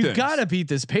you got to beat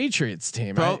this Patriots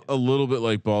team. Felt a little bit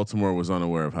like Baltimore was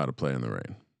unaware of how to play in the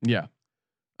rain. Yeah.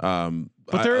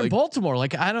 But they're in Baltimore.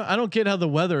 Like I don't get how the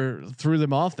weather threw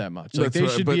them off that much. Like they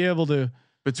should be able to.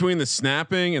 Between the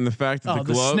snapping and the fact that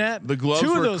the gloves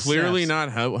were clearly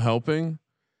not helping.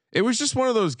 It was just one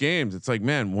of those games. It's like,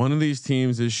 man, one of these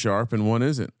teams is sharp and one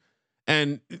isn't.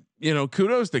 And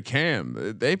kudos to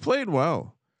Cam. They played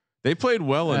well. They played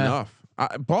well enough.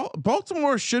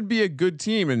 Baltimore should be a good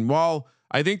team. And while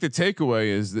I think the takeaway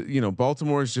is that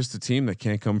Baltimore is just a team that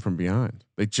can't come from behind.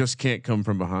 They just can't come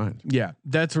from behind. Yeah,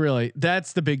 that's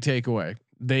the big takeaway.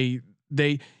 They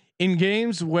in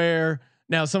games where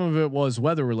now some of it was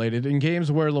weather related. In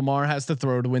games where Lamar has to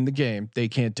throw to win the game, they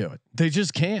can't do it. They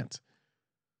just can't.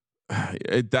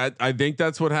 I think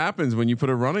that's what happens when you put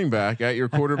a running back at your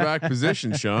quarterback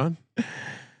position, Sean.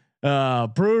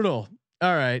 Brutal.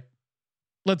 All right,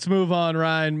 let's move on,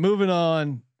 Ryan. Moving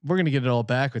on. We're going to get it all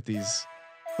back with these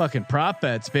fucking prop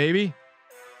bets, baby.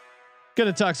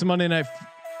 Gonna talk some Monday Night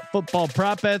Football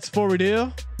prop bets. Before we do,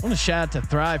 I want to shout out to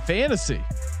Thrive Fantasy,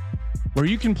 where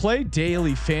you can play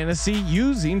daily fantasy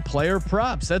using player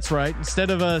props. That's right.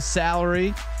 Instead of a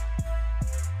salary,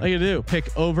 all you do,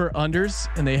 pick over unders,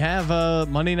 and they have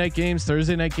Monday night games,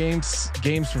 Thursday night games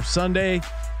for Sunday.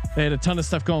 They had a ton of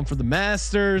stuff going for the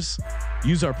Masters.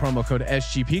 Use our promo code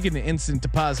SGP, get an instant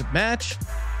deposit match.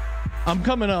 I'm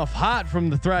coming off hot from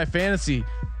the Thrive Fantasy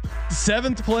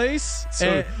 7th place,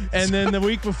 and then the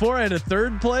week before I had a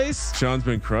 3rd place. Sean's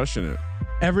been crushing it.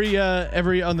 Every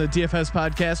on the DFS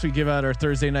podcast, we give out our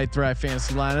Thursday night Thrive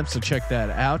Fantasy lineup, so check that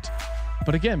out.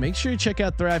 But again, make sure you check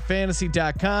out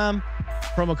thrivefantasy.com,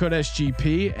 promo code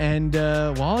SGP, and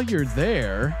while you're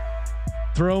there,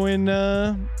 throw in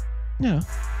that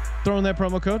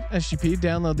promo code SGP.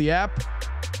 Download the app,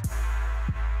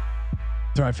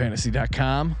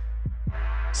 thrivefantasy.com.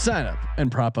 Sign up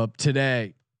and prop up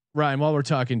today. Ryan, while we're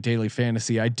talking daily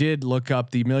fantasy, I did look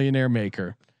up the Millionaire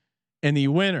Maker, and the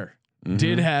winner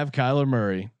did have Kyler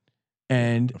Murray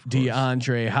and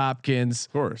DeAndre Hopkins.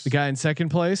 Of course, the guy in second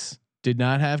place did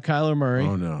not have Kyler Murray.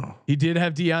 Oh no, he did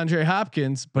have DeAndre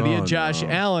Hopkins, but he had Josh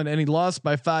Allen, and he lost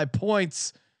by 5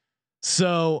 points.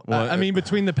 So I mean,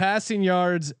 between the passing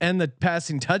yards and the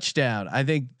passing touchdown, I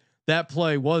think that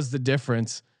play was the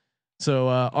difference.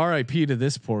 So RIP to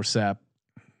this poor sap.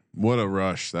 What a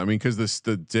rush! I mean, because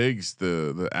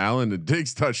the Allen to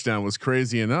Diggs touchdown was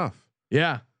crazy enough.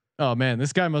 Yeah. Oh man,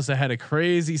 this guy must have had a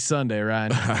crazy Sunday,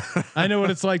 Ryan. I know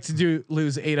what it's like to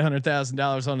lose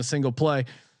 $800,000 on a single play.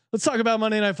 Let's talk about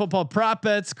Monday Night Football prop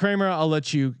bets. Kramer, I'll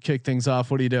let you kick things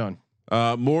off. What are you doing?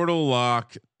 Mortal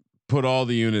lock. Put all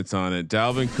the units on it.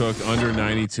 Dalvin Cook under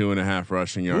 92.5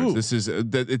 rushing yards. Ooh. This is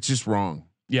it's just wrong.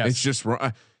 Yeah, it's just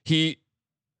wrong. He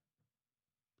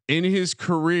in his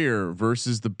career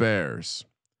versus the Bears,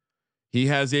 he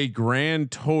has a grand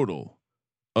total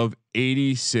of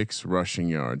 86 rushing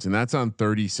yards, and that's on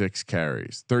 34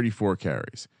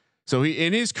 carries. So he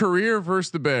in his career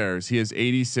versus the Bears, he has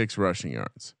 86 rushing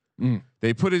yards.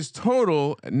 They put his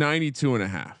total at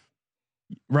 92.5.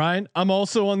 Ryan, I'm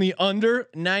also on the under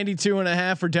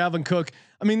 92.5 for Dalvin Cook.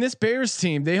 I mean, this Bears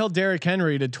team, they held Derrick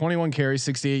Henry to 21 carries,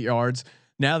 68 yards.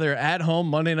 Now they're at home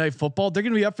Monday Night Football. They're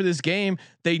going to be up for this game.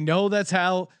 They know that's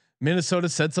how Minnesota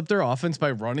sets up their offense,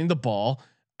 by running the ball.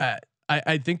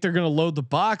 I think they're going to load the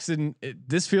box, and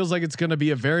this feels like it's going to be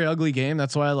a very ugly game.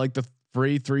 That's why I like the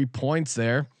free 3 points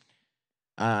there.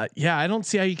 Yeah, I don't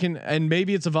see how you can, and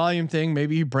maybe it's a volume thing.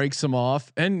 Maybe he breaks him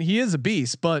off, and he is a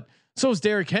beast, but so is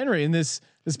Derrick Henry in this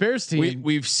Bears team.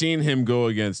 We've seen him go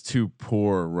against two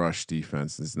poor rush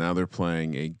defenses. Now they're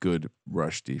playing a good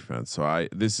rush defense. So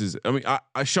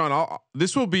Sean,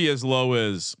 this will be as low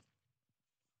as,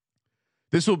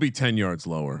 this will be 10 yards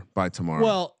lower by tomorrow.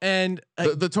 Well, and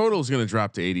the total is going to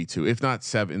drop to 82, if not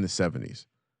in the 70s.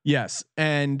 Yes.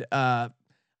 And,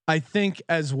 I think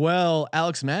as well,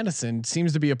 Alex Madison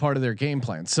seems to be a part of their game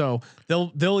plan. So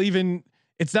they'll even,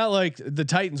 it's not like the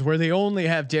Titans where they only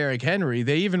have Derrick Henry.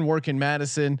 They even work in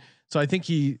Madison. So I think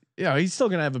he's still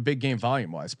going to have a big game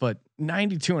volume wise, but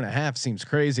 92.5 seems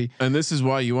crazy. And this is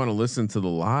why you want to listen to the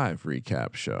live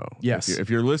recap show. Yes. If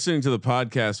you're listening to the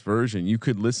podcast version, you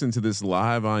could listen to this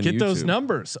live on YouTube. Get those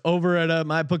numbers over at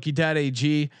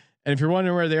mybookie.ag. And if you're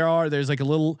wondering where they are, there's like a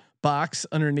little box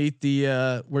underneath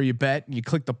the where you bet, and you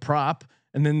click the prop,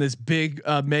 and then this big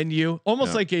menu,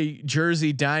 almost like a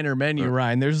Jersey diner menu.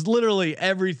 Ryan, there's literally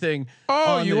everything.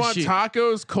 Oh, on you this want sheet.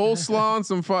 Tacos, coleslaw, and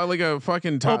some like a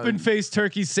fucking open faced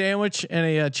turkey sandwich and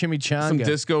a chimichanga, some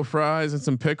disco fries and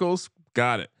some pickles.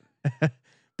 Got it.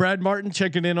 Brad Martin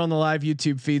checking in on the live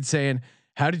YouTube feed saying,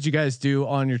 "How did you guys do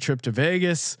on your trip to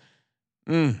Vegas?"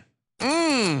 I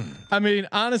mean,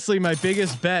 honestly, my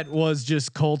biggest bet was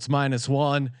just Colts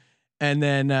 -1. And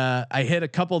then I hit a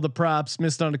couple of the props,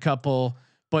 missed on a couple,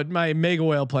 but my mega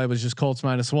whale play was just Colts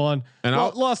 -1. And I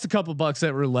lost a couple bucks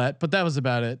at roulette, but that was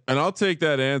about it. And I'll take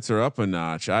that answer up a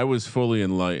notch. I was fully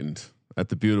enlightened at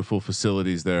the beautiful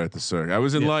facilities there at the Cirque. I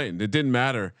was enlightened. It didn't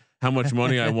matter how much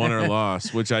money I won or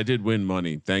lost, which I did win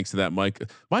money thanks to that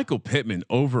Michael Pittman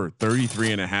over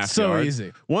 33.5 so yards.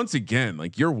 Easy. Once again,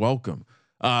 like, you're welcome.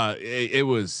 It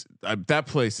was that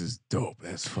place is dope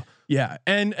as fuck. Yeah,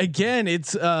 and again,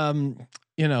 it's they're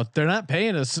not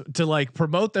paying us to like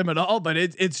promote them at all, but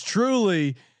it's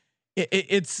truly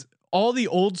it's all the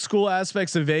old school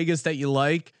aspects of Vegas that you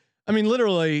like. I mean,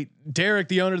 literally, Derek,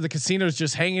 the owner of the casino, is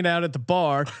just hanging out at the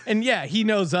bar, and yeah, he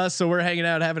knows us, so we're hanging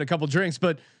out having a couple drinks.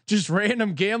 But just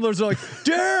random gamblers are like,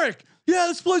 Derek, yeah,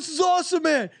 this place is awesome,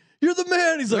 man. You're the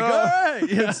man. He's like, all right.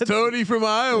 Yeah, it's Tony from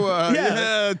Iowa.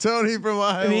 Yeah, Tony from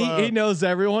Iowa. And he knows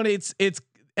everyone. It's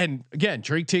and again,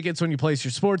 drink tickets when you place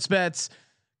your sports bets.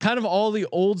 Kind of all the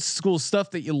old school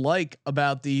stuff that you like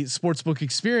about the sportsbook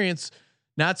experience.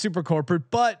 Not super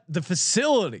corporate, but the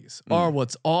facilities are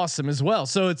what's awesome as well.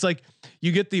 So it's like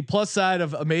you get the plus side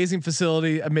of amazing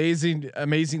facility,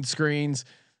 amazing screens,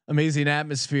 amazing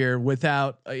atmosphere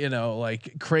without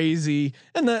like crazy.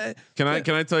 And can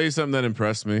I tell you something that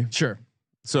impressed me? Sure.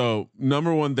 So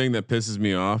number one thing that pisses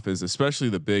me off is especially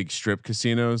the big strip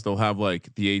casinos. They'll have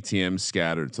like the ATMs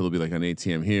scattered, so there'll be like an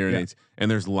ATM here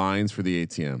and there's lines for the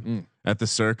ATM. At the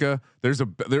Circa.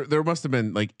 There must have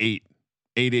been like eight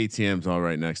ATMs all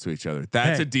right next to each other.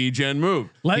 That's a DGen move.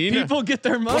 Let people get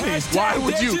their money. Why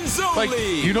would you? Like,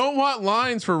 you don't want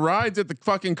lines for rides at the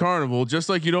fucking carnival, just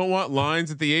like you don't want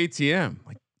lines at the ATM.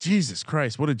 Like, Jesus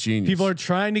Christ, what a genius. People are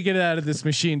trying to get it out of this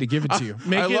machine to give it to you.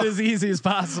 Make it as easy as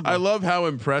possible. I love how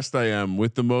impressed I am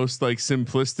with the most like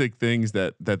simplistic things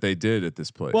that they did at this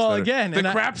place. Well, again, the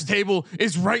craps table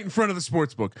is right in front of the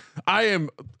sports book. I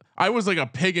was like a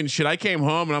pig and shit. I came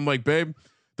home and I'm like, babe,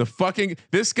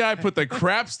 this guy put the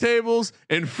craps tables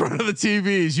in front of the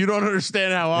TVs. You don't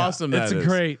understand how awesome that is.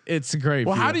 It's a great.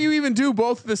 Well, view. how do you even do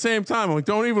both at the same time? I'm like,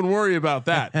 don't even worry about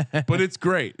that. But it's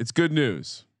great. It's good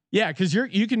news. Yeah, because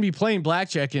you can be playing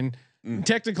blackjack and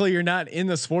technically you're not in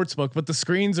the sports book, but the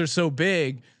screens are so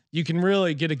big you can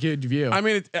really get a good view. I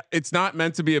mean, it's not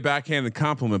meant to be a backhanded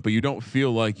compliment, but you don't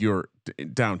feel like you're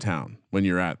downtown when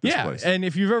you're at this place. And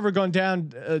if you've ever gone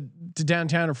down to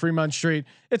downtown or Fremont Street,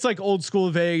 it's like old school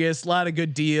Vegas, a lot of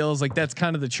good deals. Like that's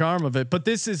kind of the charm of it. But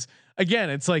this is again,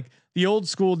 it's like the old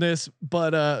schoolness,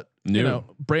 but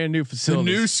brand new facilities.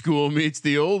 The new school meets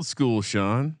the old school,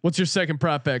 Sean. What's your second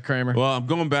prop bet, Kramer? Well, I'm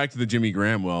going back to the Jimmy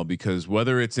Graham well, because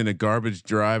whether it's in a garbage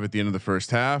drive at the end of the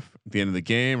first half, at the end of the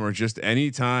game, or just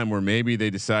any time where maybe they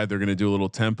decide they're going to do a little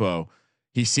tempo,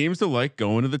 he seems to like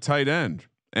going to the tight end.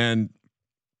 And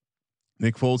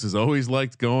Nick Foles has always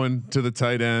liked going to the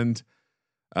tight end.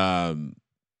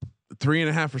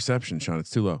 3.5 receptions, Sean. It's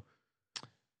too low.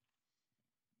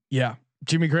 Yeah.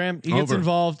 Jimmy Graham, he gets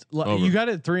involved. You got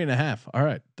it at 3.5. All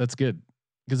right, that's good.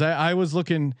 Because I was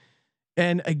looking,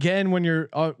 and again, when you're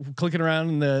clicking around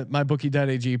in the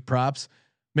mybookie.ag props,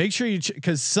 make sure you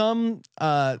because some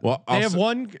they have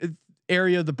one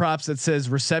area of the props that says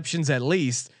receptions at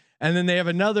least, and then they have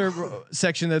another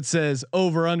section that says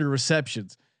over under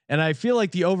receptions. And I feel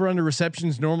like the over under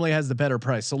receptions normally has the better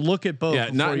price. So look at both. Yeah,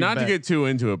 not to get too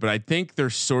into it, but I think they're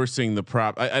sourcing the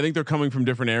prop. I think they're coming from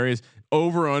different areas.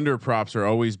 Over under props are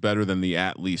always better than the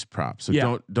at least props.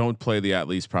 So don't play the at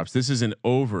least props. This is an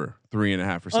over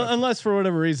 3.5 receptions. Unless for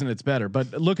whatever reason it's better.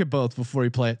 But look at both before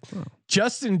you play it. Oh.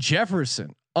 Justin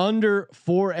Jefferson under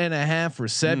 4.5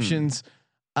 receptions.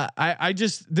 I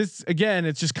just this again,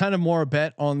 it's just kind of more a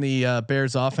bet on the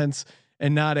Bears offense.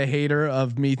 And not a hater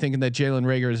of me thinking that Jalen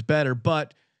Reagor is better,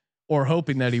 or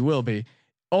hoping that he will be.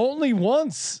 Only one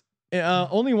game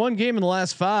in the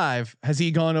last 5 has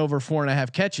he gone over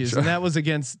 4.5 catches, and that was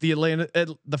against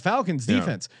the Falcons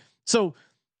defense. So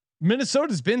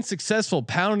Minnesota's been successful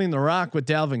pounding the rock with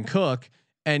Dalvin Cook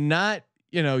and not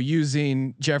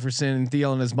using Jefferson and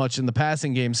Thielen as much in the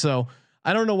passing game. So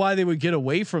I don't know why they would get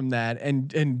away from that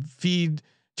and feed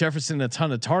Jefferson a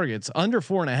ton of targets. Under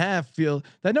 4.5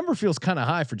 that number feels kind of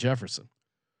high for Jefferson.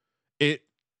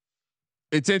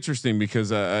 It's interesting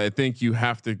because I think you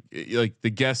have to the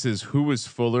guess is who is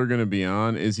Fuller going to be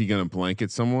on? Is he going to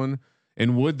blanket someone?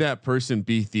 And would that person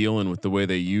be Thielen with the way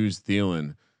they use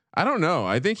Thielen? I don't know.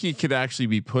 I think he could actually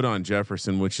be put on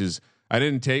Jefferson, which is I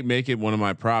didn't make it one of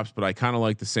my props, but I kind of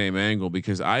like the same angle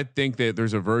because I think that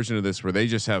there's a version of this where they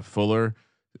just have Fuller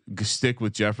stick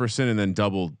with Jefferson and then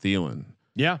double Thielen.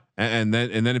 Yeah, and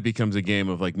then it becomes a game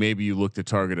of maybe you look to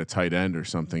target a tight end or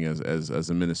something as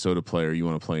a Minnesota player you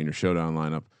want to play in your showdown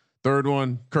lineup. Third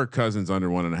one, Kirk Cousins under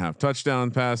 1.5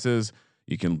 touchdown passes.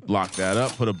 You can lock that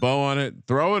up, put a bow on it,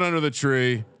 throw it under the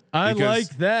tree. I like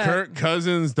that. Kirk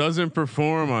Cousins doesn't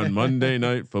perform on Monday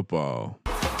Night Football. I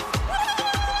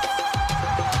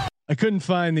couldn't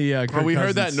find the. We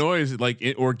heard that noise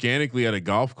organically at a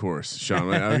golf course,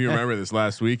 Sean. I don't know if you remember this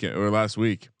last week.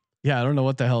 Yeah, I don't know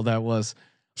what the hell that was.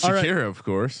 Shakira, of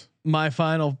course. My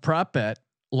final prop bet: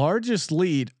 largest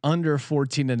lead under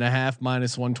 14.5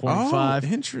 minus 125. Oh,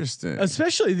 interesting.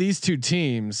 Especially these two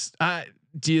teams.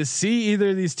 Do you see either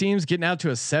of these teams getting out to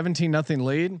a 17-0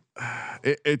 lead?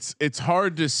 It's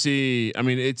hard to see. I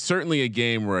mean, it's certainly a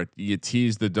game where you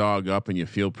tease the dog up and you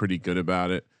feel pretty good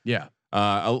about it. Yeah.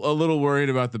 A little worried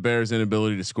about the Bears'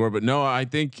 inability to score, but no, I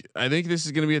think this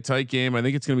is going to be a tight game. I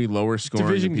think it's going to be lower scoring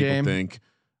division than people game. think.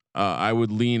 I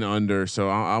would lean under, so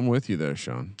I'm with you there,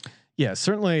 Sean. Yeah,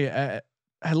 certainly. At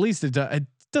least it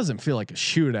doesn't feel like a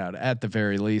shootout at the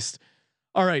very least.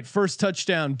 All right, first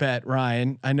touchdown bet,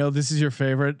 Ryan. I know this is your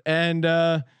favorite, and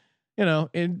to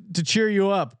cheer you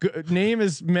up, name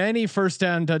as many first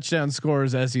down touchdown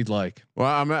scores as you'd like. Well,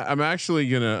 I'm actually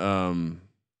gonna.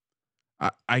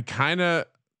 I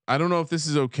don't know if this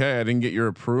is okay. I didn't get your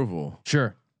approval.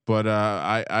 Sure. But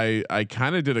I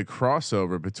kind of did a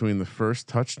crossover between the first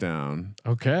touchdown,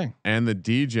 and the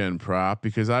DGen prop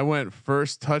because I went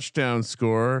first touchdown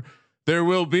score. There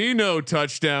will be no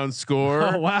touchdown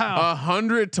score. Oh wow,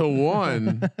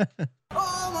 100-1.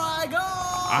 Oh my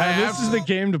god! This is the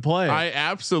game to play. I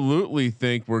absolutely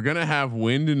think we're gonna have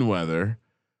wind and weather.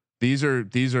 These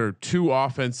are two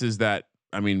offenses that.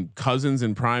 I mean, Cousins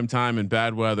in prime time and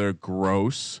bad weather,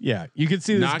 gross. Yeah, you can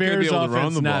see this Bears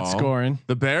offense not scoring.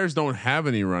 The Bears don't have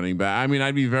any running back. I mean,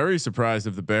 I'd be very surprised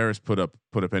if the Bears put up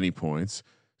any points.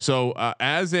 So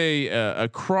as a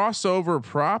crossover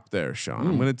prop there, Sean,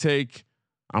 I'm gonna take,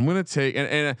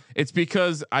 and it's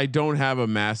because I don't have a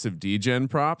massive DGen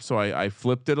prop, so I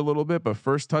flipped it a little bit. But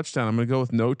first touchdown, I'm gonna go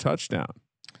with no touchdown.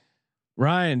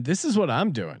 Ryan, this is what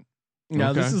I'm doing.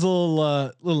 Now this is a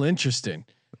little interesting.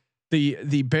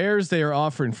 The Bears they are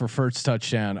offering for first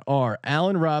touchdown are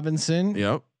Allen Robinson,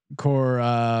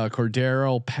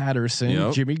 Cordero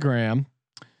Patterson, Jimmy Graham,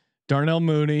 Darnell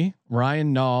Mooney,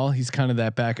 Ryan Nall. He's kind of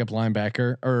that backup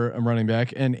linebacker or a running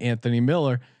back, and Anthony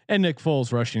Miller and Nick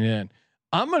Foles rushing in.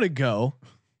 I'm gonna go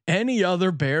any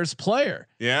other Bears player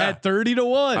at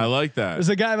 30-1. I like that. There's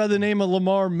a guy by the name of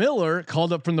Lamar Miller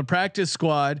called up from the practice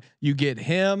squad. You get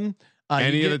him.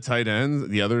 Any of the tight ends,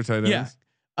 the other tight ends.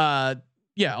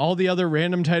 Yeah, all the other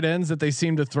random tight ends that they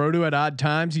seem to throw to at odd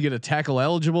times. You get a tackle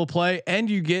eligible play, and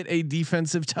you get a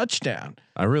defensive touchdown.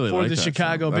 I really for like the that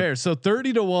Chicago Bears. So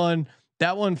 30-1.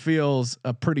 That one feels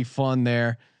pretty fun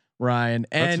there, Ryan.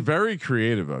 And that's very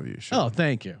creative of you, Sean. Oh,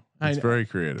 thank you. It's very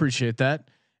creative. Appreciate that.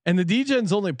 And the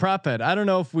DGen's only prop bet. I don't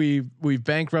know if we've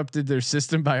bankrupted their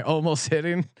system by almost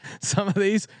hitting some of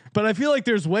these, but I feel like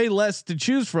there's way less to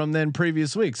choose from than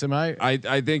previous weeks. Am I?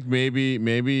 I think maybe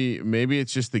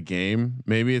it's just the game.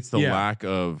 Maybe it's the lack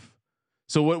of.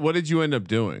 So what did you end up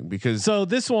doing? Because so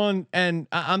this one, and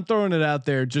I'm throwing it out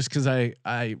there just because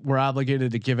we're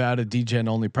obligated to give out a DGen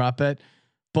only prop bet,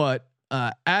 but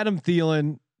Adam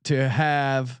Thielen to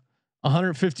have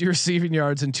 150 receiving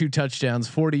yards and 2 touchdowns,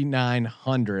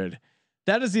 4,900.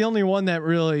 That is the only one that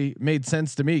really made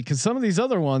sense to me, because some of these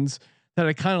other ones that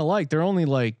I kind of like, they're only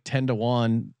like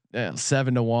 10-1,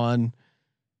 7-1.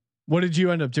 What did you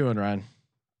end up doing, Ryan?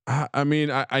 I mean,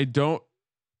 I don't.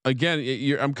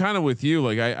 Again, I'm kind of with you.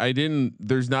 Like I didn't.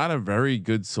 There's not a very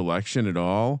good selection at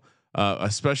all,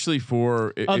 especially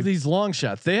for these long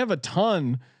shots. They have a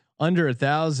ton under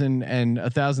 1,000 and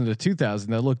 1,000 to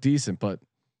 2,000 that look decent, but.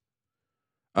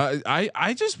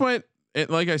 I just went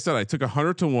like I said, I took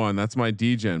 100-1. That's my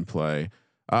DGen play.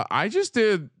 I just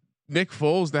did Nick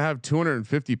Foles to have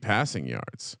 250 passing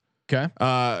yards. Okay.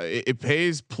 It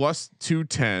pays plus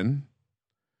 210,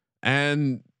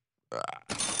 and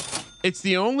it's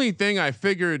the only thing I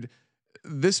figured.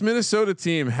 This Minnesota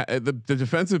team, the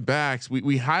defensive backs,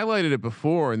 we highlighted it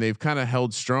before, and they've kind of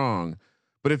held strong.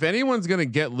 But if anyone's going to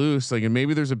get loose, like, and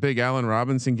maybe there's a big Allen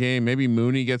Robinson game, maybe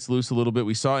Mooney gets loose a little bit.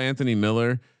 We saw Anthony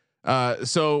Miller.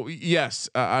 So yes,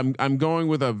 I'm going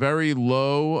with a very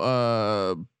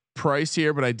low price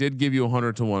here, but I did give you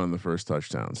 100-1 on the first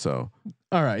touchdown. So,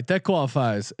 all right, that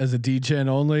qualifies as a DGen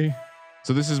only.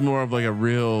 So this is more of like a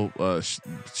real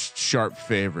sharp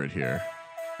favorite here.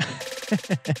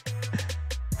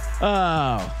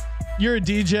 Oh, you're a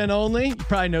DGen only. You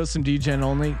probably know some DGen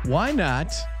only. Why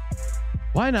not?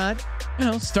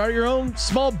 Start your own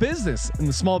small business in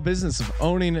the small business of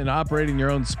owning and operating your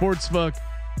own sports book.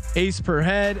 Ace Per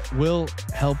Head will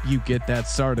help you get that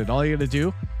started. All you got to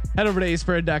do, head over to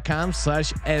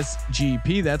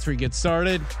aceperhead.com/SGP. That's where you get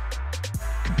started.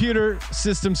 Computer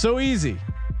system, so easy.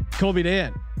 Colby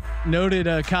Dan, noted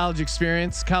college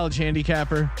experience, college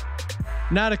handicapper,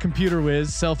 not a computer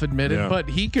whiz, self-admitted, but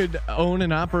he could own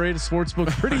and operate a sports book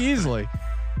pretty easily.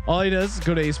 All he does is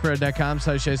go to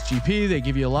aceperhead.com/SGP. They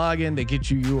give you a login. They get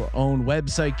you your own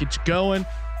website, get you going.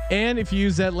 And if you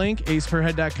use that link,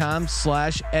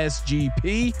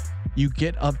 aceperhead.com/SGP, you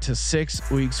get up to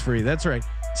 6 weeks free. That's right.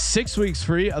 6 weeks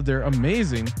free of their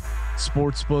amazing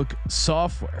sportsbook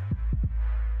software.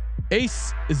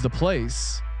 Ace is the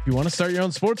place if you want to start your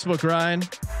own sportsbook, Ryan.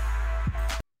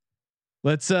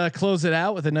 Let's close it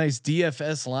out with a nice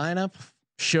DFS lineup,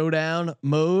 showdown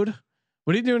mode.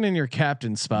 What are you doing in your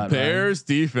captain spot? Bears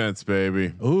defense,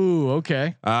 baby. Ooh,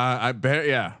 okay. I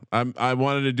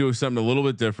wanted to do something a little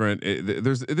bit different.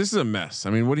 This is a mess.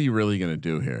 I mean, what are you really going to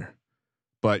do here?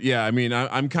 But yeah, I mean,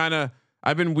 I've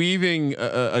been weaving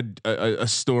a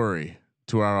story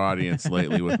to our audience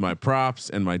lately with my props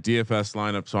and my DFS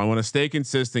lineup. So I want to stay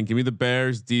consistent. Give me the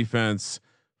Bears defense,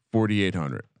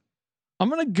 4,800. I'm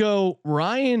going to go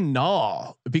Ryan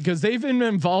Nall because they've been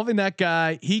involving that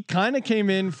guy. He kind of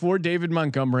came in for David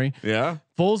Montgomery. Yeah.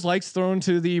 Foles likes throwing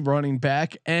to the running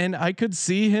back, and I could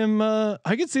see him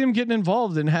getting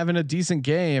involved and having a decent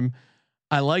game.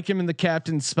 I like him in the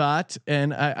captain spot,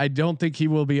 and I don't think he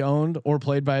will be owned or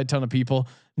played by a ton of people.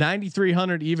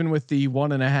 9,300 even with the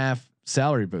 1.5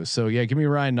 salary boost. So yeah, give me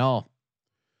Ryan Nall.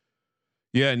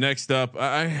 Yeah. Next up,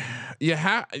 you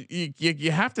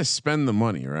have to spend the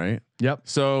money, right? Yep.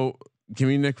 So give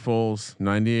me Nick Foles,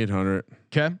 9,800.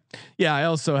 Okay. Yeah. I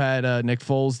also had Nick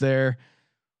Foles there.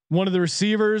 One of the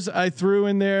receivers I threw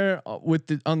in there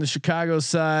on the Chicago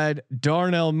side,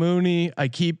 Darnell Mooney. I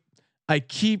keep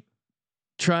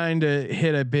trying to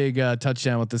hit a big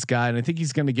touchdown with this guy, and I think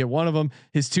he's going to get one of them.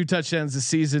 His 2 touchdowns this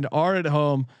season are at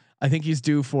home. I think he's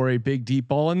due for a big deep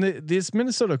ball, and this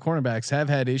Minnesota cornerbacks have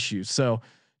had issues. So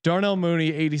Darnell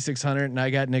Mooney, 8,600, and I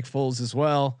got Nick Foles as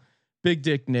well. Big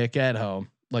Dick Nick at home,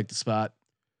 like the spot.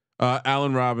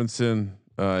 Allen Robinson,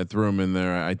 I threw him in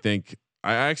there. I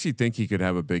actually think he could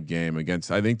have a big game against.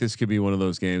 I think this could be one of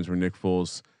those games where Nick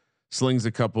Foles slings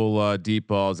a couple deep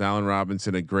balls. Allen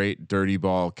Robinson, a great dirty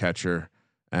ball catcher,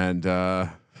 and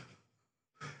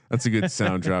that's a good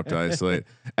sound drop to isolate.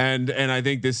 And I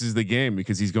think this is the game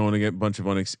because he's going to get a bunch of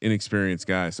inexperienced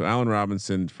guys. So Allen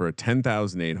Robinson for a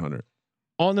 10,800.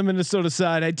 On the Minnesota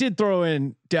side, I did throw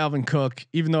in Dalvin Cook,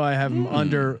 even though I have him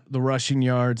under the rushing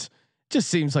yards. Just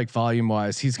seems like volume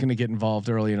wise, he's going to get involved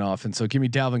early and often. So give me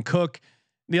Dalvin Cook.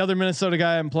 The other Minnesota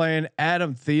guy I'm playing,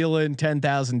 Adam Thielen,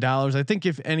 $10,000. I think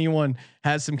if anyone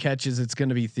has some catches, it's going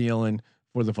to be Thielen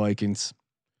for the Vikings.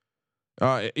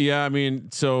 Yeah, I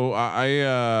mean, so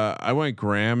I went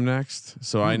Graham next.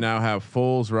 So I now have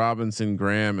Foles, Robinson,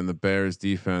 Graham, and the Bears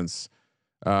defense.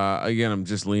 Again, I'm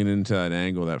just leaning into that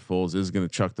angle that Foles is going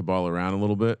to chuck the ball around a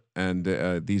little bit, and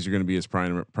these are going to be his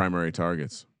primary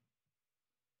targets.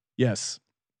 Yes.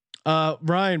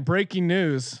 Ryan, breaking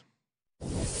news.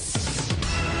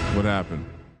 What happened?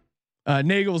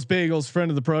 Nagel's Bagels, friend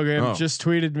of the program, just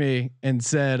tweeted me and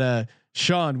said,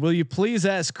 Sean, will you please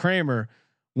ask Kramer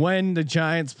when the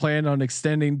Giants plan on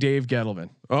extending Dave Gettleman?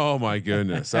 Oh my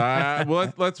goodness.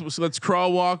 Well, let's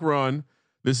crawl, walk, run.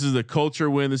 This is a culture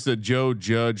win. This is a Joe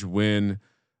Judge win.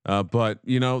 But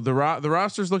you know, the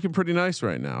roster's looking pretty nice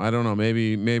right now. I don't know.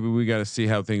 Maybe we got to see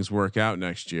how things work out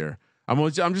next year. I'm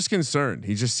just concerned.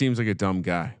 He just seems like a dumb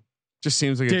guy. Just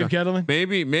seems like Dave Gettleman.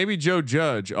 Maybe Joe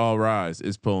Judge, all rise,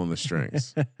 is pulling the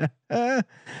strings.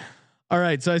 All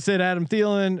right. So I said Adam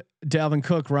Thielen, Dalvin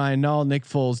Cook, Ryan Nall, Nick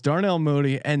Foles, Darnell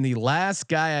Mooney, and the last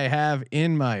guy I have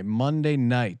in my Monday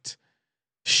night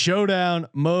showdown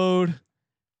mode.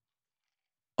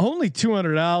 Only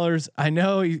 $200. I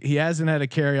know he hasn't had a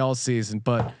carry all season,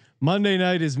 but Monday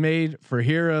night is made for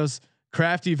heroes.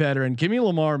 Crafty veteran. Give me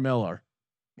Lamar Miller.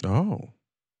 Oh,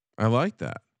 I like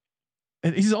that.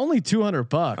 And he's only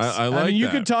 $200. I mean, you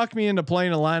could talk me into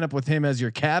playing a lineup with him as your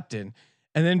captain,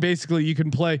 and then basically you can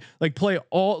play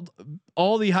all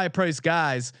the high priced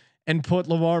guys and put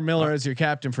Lamar Miller as your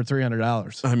captain for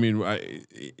 $300. I mean,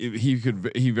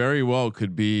 he very well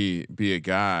could be a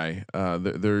guy.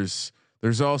 There's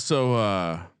also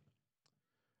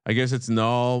I guess it's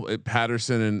Null,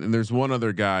 Patterson, and there's one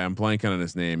other guy. I'm blanking on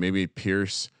his name. Maybe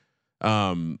Pierce.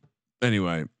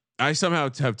 Anyway, I somehow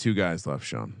have two guys left,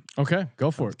 Sean. Okay, go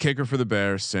for it. Kicker for the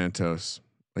Bears, Santos.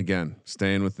 Again,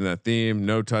 staying within that theme.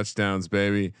 No touchdowns,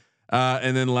 baby.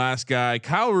 And then last guy,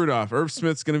 Kyle Rudolph. Irv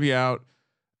Smith's going to be out,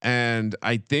 and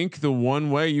I think the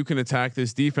one way you can attack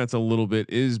this defense a little bit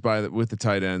is with the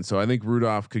tight end. So I think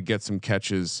Rudolph could get some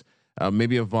catches.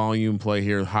 Maybe a volume play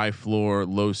here, high floor,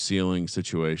 low ceiling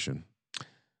situation.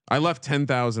 I left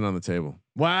 10,000 on the table.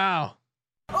 Wow.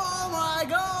 Oh my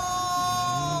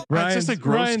God. Ryan's just a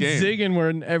gross game. Zigging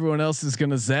where everyone else is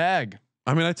going to zag.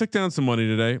 I mean, I took down some money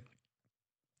today.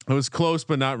 It was close,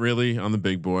 but not really on the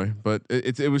big boy, but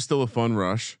it was still a fun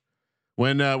rush.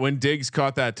 When Diggs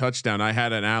caught that touchdown, I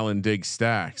had an Allen Diggs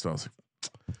stack. So I was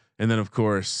like, and then of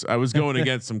course I was going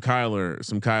against some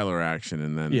Kyler action.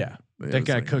 And then that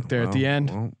guy cooked there at the end.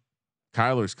 Well,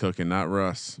 Kyler's cooking, not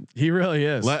Russ. He really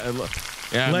is. Let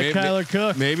Kyler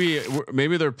cook.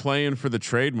 Maybe they're playing for the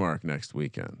trademark next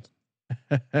weekend.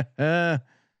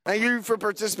 Thank you for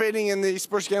participating in the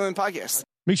Sports Gambling Podcast.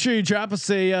 Make sure you drop us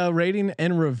a rating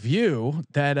and review.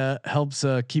 That helps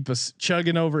keep us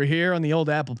chugging over here on the old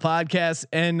Apple Podcast.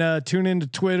 And tune into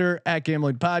Twitter at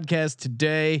Gambling Podcast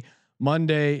today,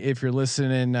 Monday, if you're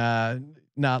listening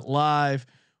not live,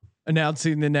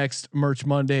 announcing the next Merch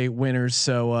Monday winners.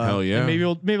 So hell yeah, maybe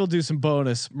we'll do some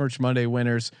bonus Merch Monday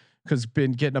winners because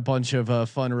been getting a bunch of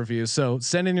fun reviews. So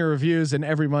send in your reviews, and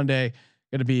every Monday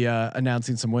going to be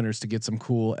announcing some winners to get some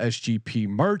cool SGP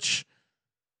merch.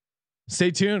 Stay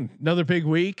tuned. Another big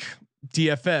week.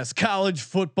 DFS, college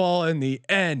football, and the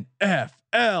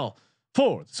NFL.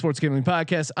 For the Sports Gambling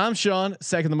Podcast, I'm Sean,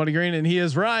 second the money green, and he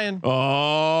is Ryan.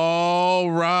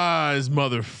 All rise,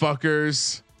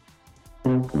 motherfuckers.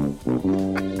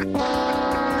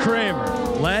 Kramer,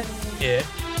 let it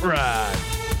ride.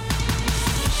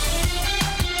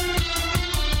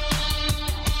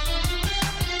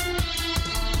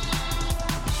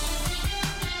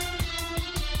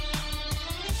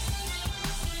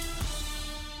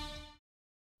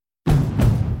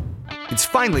 It's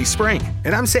finally spring,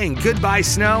 and I'm saying goodbye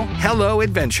snow, hello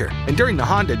adventure. And during the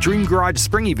Honda Dream Garage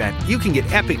Spring Event, you can get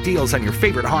epic deals on your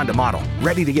favorite Honda model.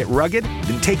 Ready to get rugged?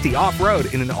 Then take the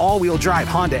off-road in an all-wheel drive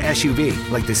Honda SUV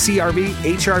like the CR-V,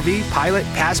 HR-V, Pilot,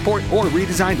 Passport, or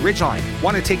redesigned Ridgeline.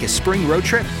 Want to take a spring road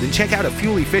trip? Then check out a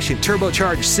fuel-efficient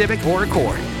turbocharged Civic or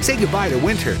Accord. Say goodbye to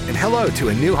winter and hello to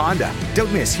a new Honda.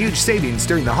 Don't miss huge savings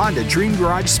during the Honda Dream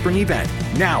Garage Spring Event.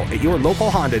 Now at your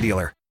local Honda dealer.